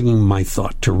sharply, bringing my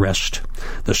thought to rest.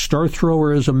 The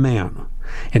star-thrower is a man,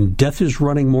 and death is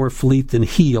running more fleet than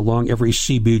he along every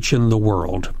sea beach in the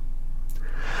world.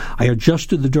 I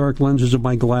adjusted the dark lenses of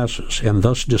my glasses, and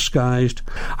thus disguised,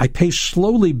 I paced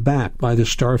slowly back by the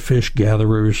starfish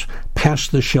gatherers,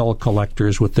 past the shell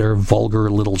collectors with their vulgar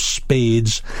little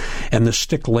spades, and the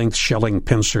stick-length shelling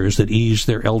pincers that eased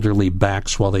their elderly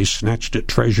backs while they snatched at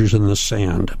treasures in the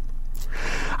sand.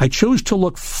 I chose to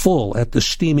look full at the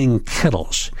steaming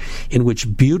kettles, in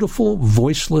which beautiful,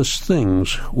 voiceless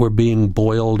things were being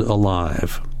boiled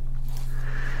alive.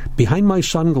 Behind my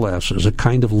sunglasses, a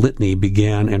kind of litany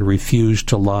began and refused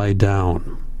to lie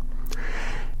down.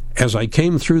 As I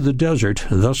came through the desert,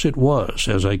 thus it was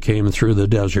as I came through the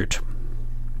desert.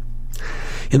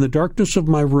 In the darkness of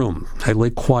my room, I lay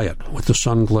quiet with the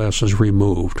sunglasses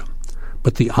removed,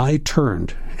 but the eye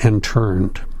turned and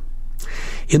turned.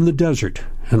 In the desert,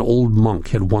 an old monk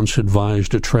had once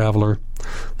advised a traveler,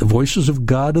 the voices of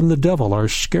God and the devil are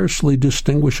scarcely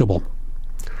distinguishable.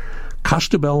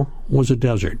 Costebelle was a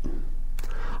desert.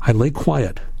 I lay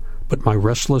quiet, but my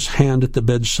restless hand at the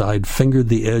bedside fingered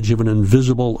the edge of an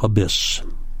invisible abyss.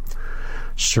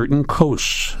 Certain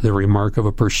coasts, the remark of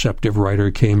a perceptive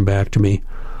writer came back to me,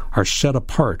 are set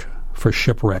apart for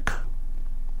shipwreck.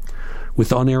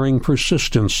 With unerring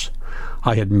persistence,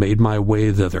 I had made my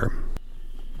way thither.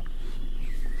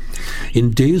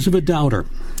 In Days of a Doubter,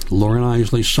 Loren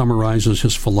Eiseley summarizes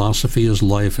his philosophy as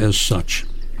life as such.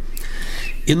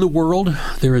 In the world,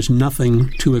 there is nothing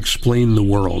to explain the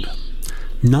world,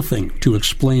 nothing to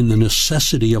explain the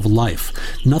necessity of life,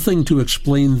 nothing to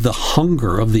explain the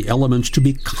hunger of the elements to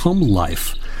become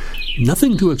life,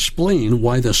 nothing to explain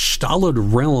why the stolid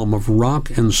realm of rock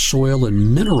and soil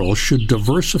and mineral should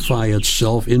diversify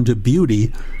itself into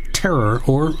beauty, terror,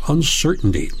 or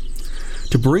uncertainty.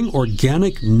 To bring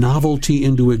organic novelty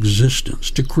into existence,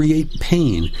 to create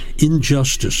pain,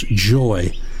 injustice,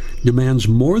 joy, demands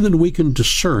more than we can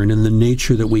discern in the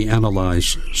nature that we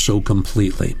analyze so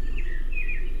completely.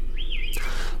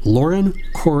 Loren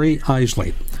Corey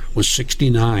Eiseley was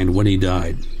 69 when he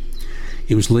died.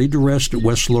 He was laid to rest at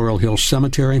West Laurel Hill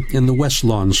Cemetery in the West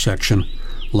Lawn section,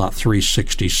 Lot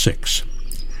 366.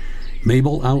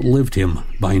 Mabel outlived him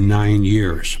by 9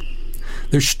 years.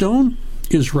 Their stone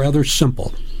is rather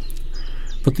simple,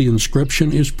 but the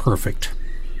inscription is perfect.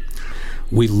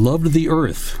 We loved the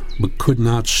earth, but could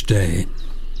not stay.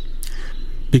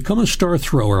 Become a star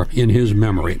thrower in his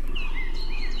memory.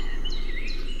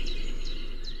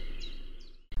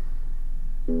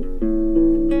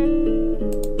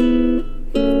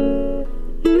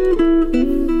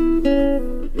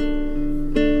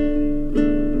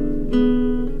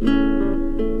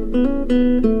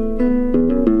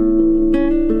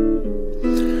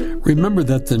 Remember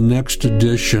that the next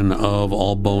edition of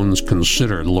All Bones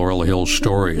Considered, Laurel Hill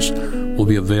Stories, will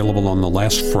be available on the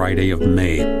last Friday of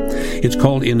May. It's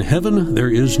called In Heaven There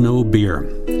Is No Beer.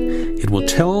 It will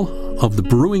tell of the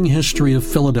brewing history of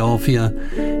Philadelphia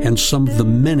and some of the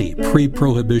many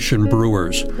pre-Prohibition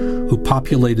brewers who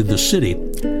populated the city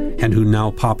and who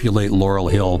now populate Laurel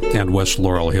Hill and West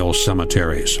Laurel Hill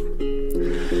cemeteries.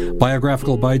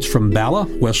 Biographical Bites from Bala,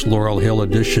 West Laurel Hill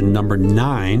edition number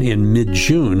 9 in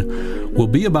mid-June, will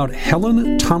be about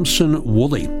Helen Thompson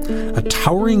Woolley, a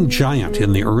towering giant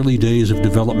in the early days of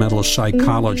developmental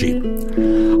psychology.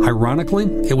 Ironically,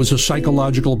 it was a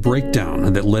psychological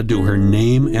breakdown that led to her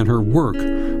name and her work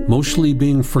mostly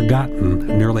being forgotten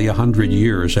nearly 100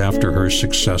 years after her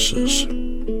successes.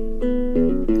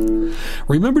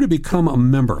 Remember to become a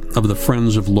member of the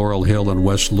Friends of Laurel Hill and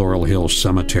West Laurel Hill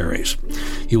cemeteries.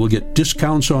 You will get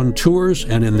discounts on tours,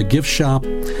 and in the gift shop,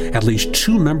 at least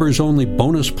 2 members-only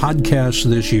bonus podcasts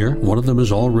this year. One of them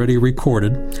is already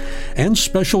recorded, and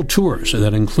special tours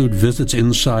that include visits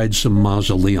inside some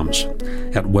mausoleums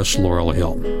at West Laurel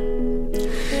Hill.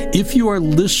 If you are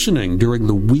listening during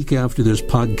the week after this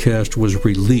podcast was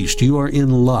released, you are in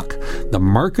luck. The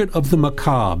Market of the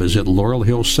Macabre is at Laurel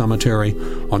Hill Cemetery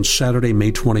on Saturday,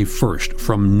 May 21st,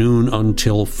 from noon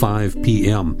until 5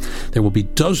 p.m. There will be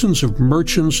dozens of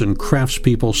merchants and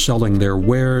craftspeople selling their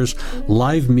wares,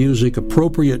 live music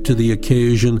appropriate to the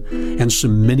occasion, and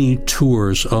some mini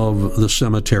tours of the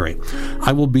cemetery.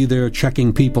 I will be there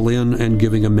checking people in and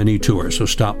giving a mini tour, so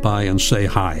stop by and say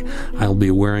hi. I'll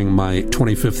be wearing my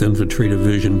 25th Infantry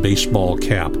Division baseball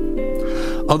cap.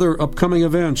 Other upcoming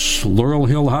events: Laurel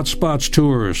Hill Hotspots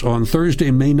Tours on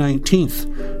Thursday, May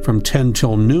 19th from 10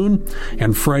 till noon,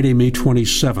 and Friday, May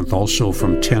 27th, also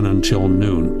from 10 until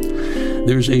noon.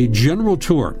 There's a general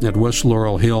tour at West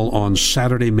Laurel Hill on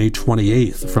Saturday, May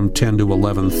 28th from 10 to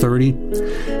 11:30,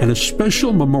 and a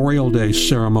special Memorial Day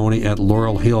ceremony at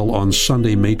Laurel Hill on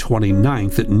Sunday, May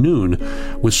 29th at noon,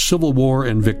 with Civil War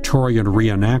and Victorian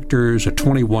reenactors, a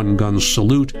 21-gun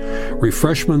salute,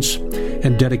 refreshments,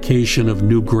 and dedication of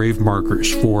new grave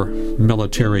markers for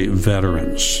military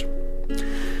veterans.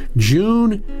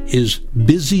 June is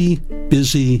busy,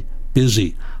 busy,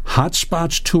 busy.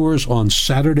 Hotspots tours on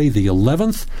Saturday the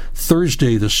 11th,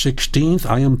 Thursday the 16th.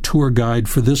 I am tour guide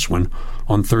for this one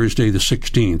on Thursday the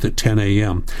 16th at 10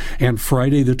 a.m. and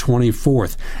Friday the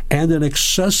 24th, and an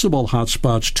accessible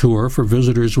Hotspots tour for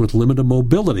visitors with limited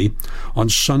mobility on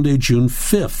Sunday, June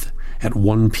 5th at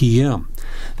 1 p.m.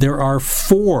 There are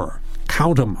four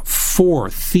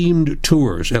themed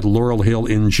tours at Laurel Hill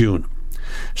in June.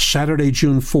 Saturday,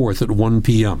 June 4th at 1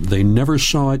 p.m. They never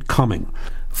saw it coming.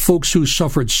 Folks who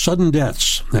suffered sudden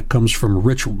deaths. That comes from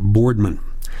Rich Boardman.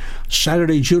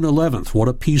 Saturday, June 11th, What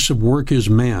a Piece of Work is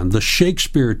Man, the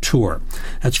Shakespeare Tour.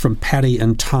 That's from Patty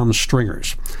and Tom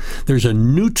Stringers. There's a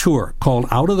new tour called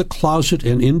Out of the Closet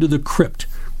and Into the Crypt,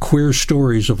 Queer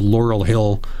Stories of Laurel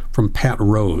Hill from Pat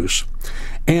Rose.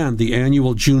 And the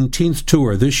annual Juneteenth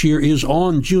tour this year is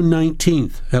on June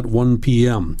 19th at 1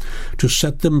 p.m. To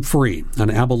Set Them Free, an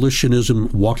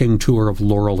abolitionism walking tour of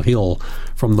Laurel Hill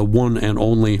from the one and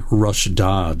only Russ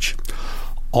Dodge.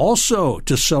 Also,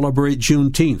 to celebrate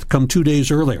Juneteenth, come 2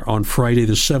 days earlier on Friday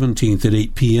the 17th at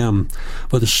 8 p.m.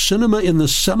 for the Cinema in the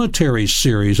Cemetery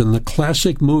series and the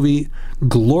classic movie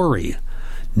Glory.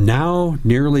 Now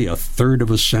nearly a third of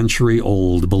a century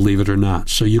old, believe it or not.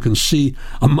 So you can see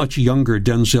a much younger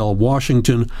Denzel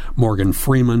Washington, Morgan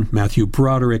Freeman, Matthew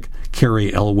Broderick,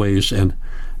 Carrie Elways, and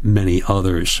many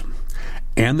others.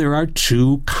 And there are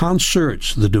two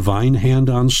concerts: the Divine Hand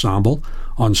Ensemble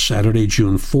on Saturday,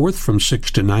 June 4th from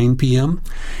 6 to 9 p.m.,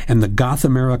 and the Goth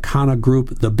Americana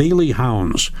group The Bailey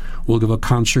Hounds will give a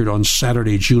concert on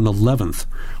Saturday, June 11th,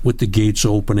 with the gates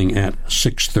opening at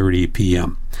 6:30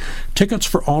 p.m. Tickets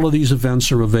for all of these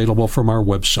events are available from our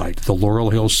website,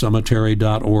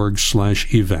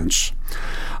 thelaurelhillcemetery.org/events.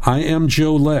 I am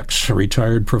Joe Lex, a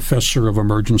retired professor of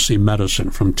emergency medicine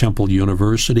from Temple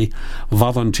University,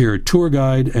 volunteer tour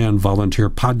guide, and volunteer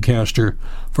podcaster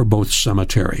for both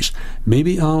cemeteries.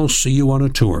 Maybe I'll see you on a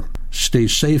tour. Stay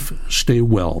safe, stay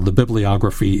well. The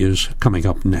bibliography is coming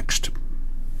up next.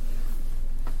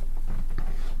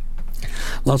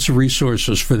 Lots of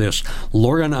resources for this.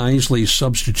 Loren Eiseley's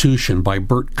Substitution by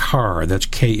Bert Carr, that's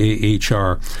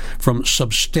K-A-H-R, from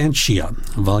Substantia,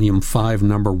 Volume 5,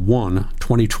 Number 1,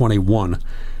 2021,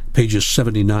 pages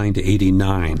 79 to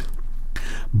 89.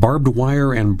 Barbed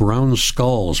Wire and Brown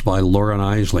Skulls by Loren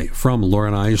Eiseley, from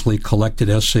Loren Eiseley Collected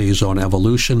Essays on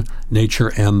Evolution,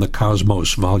 Nature, and the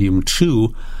Cosmos, Volume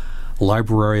 2,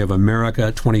 Library of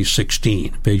America,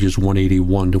 2016, pages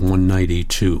 181 to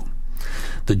 192.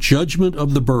 The Judgment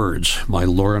of the Birds by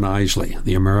Loren Eiseley,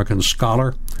 The American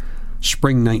Scholar,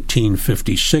 Spring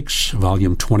 1956,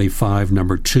 Volume 25,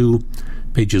 Number 2,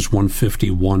 pages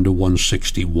 151 to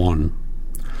 161.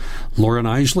 Loren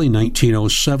Eiseley,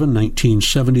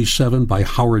 1907-1977, by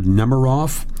Howard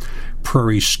Nemiroff,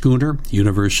 Prairie Schooner,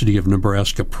 University of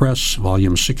Nebraska Press,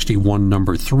 Volume 61,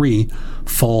 Number 3,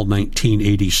 Fall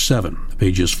 1987,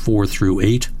 pages 4 through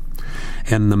 8.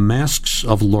 And The Masks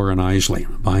of Loren Eiseley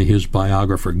by his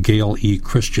biographer Gail E.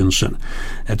 Christensen.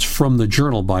 That's from the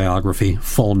journal biography,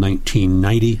 Fall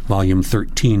 1990, Volume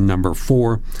 13, Number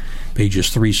 4,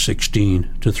 pages 316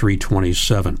 to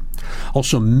 327.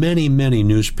 Also many, many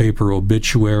newspaper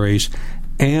obituaries,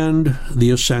 and the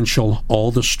essential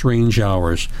All the Strange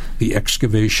Hours, The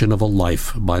Excavation of a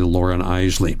Life by Loren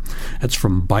Eiseley. That's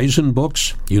from Bison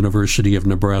Books, University of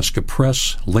Nebraska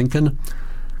Press, Lincoln,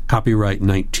 copyright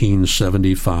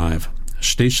 1975.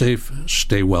 Stay safe,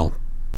 stay well.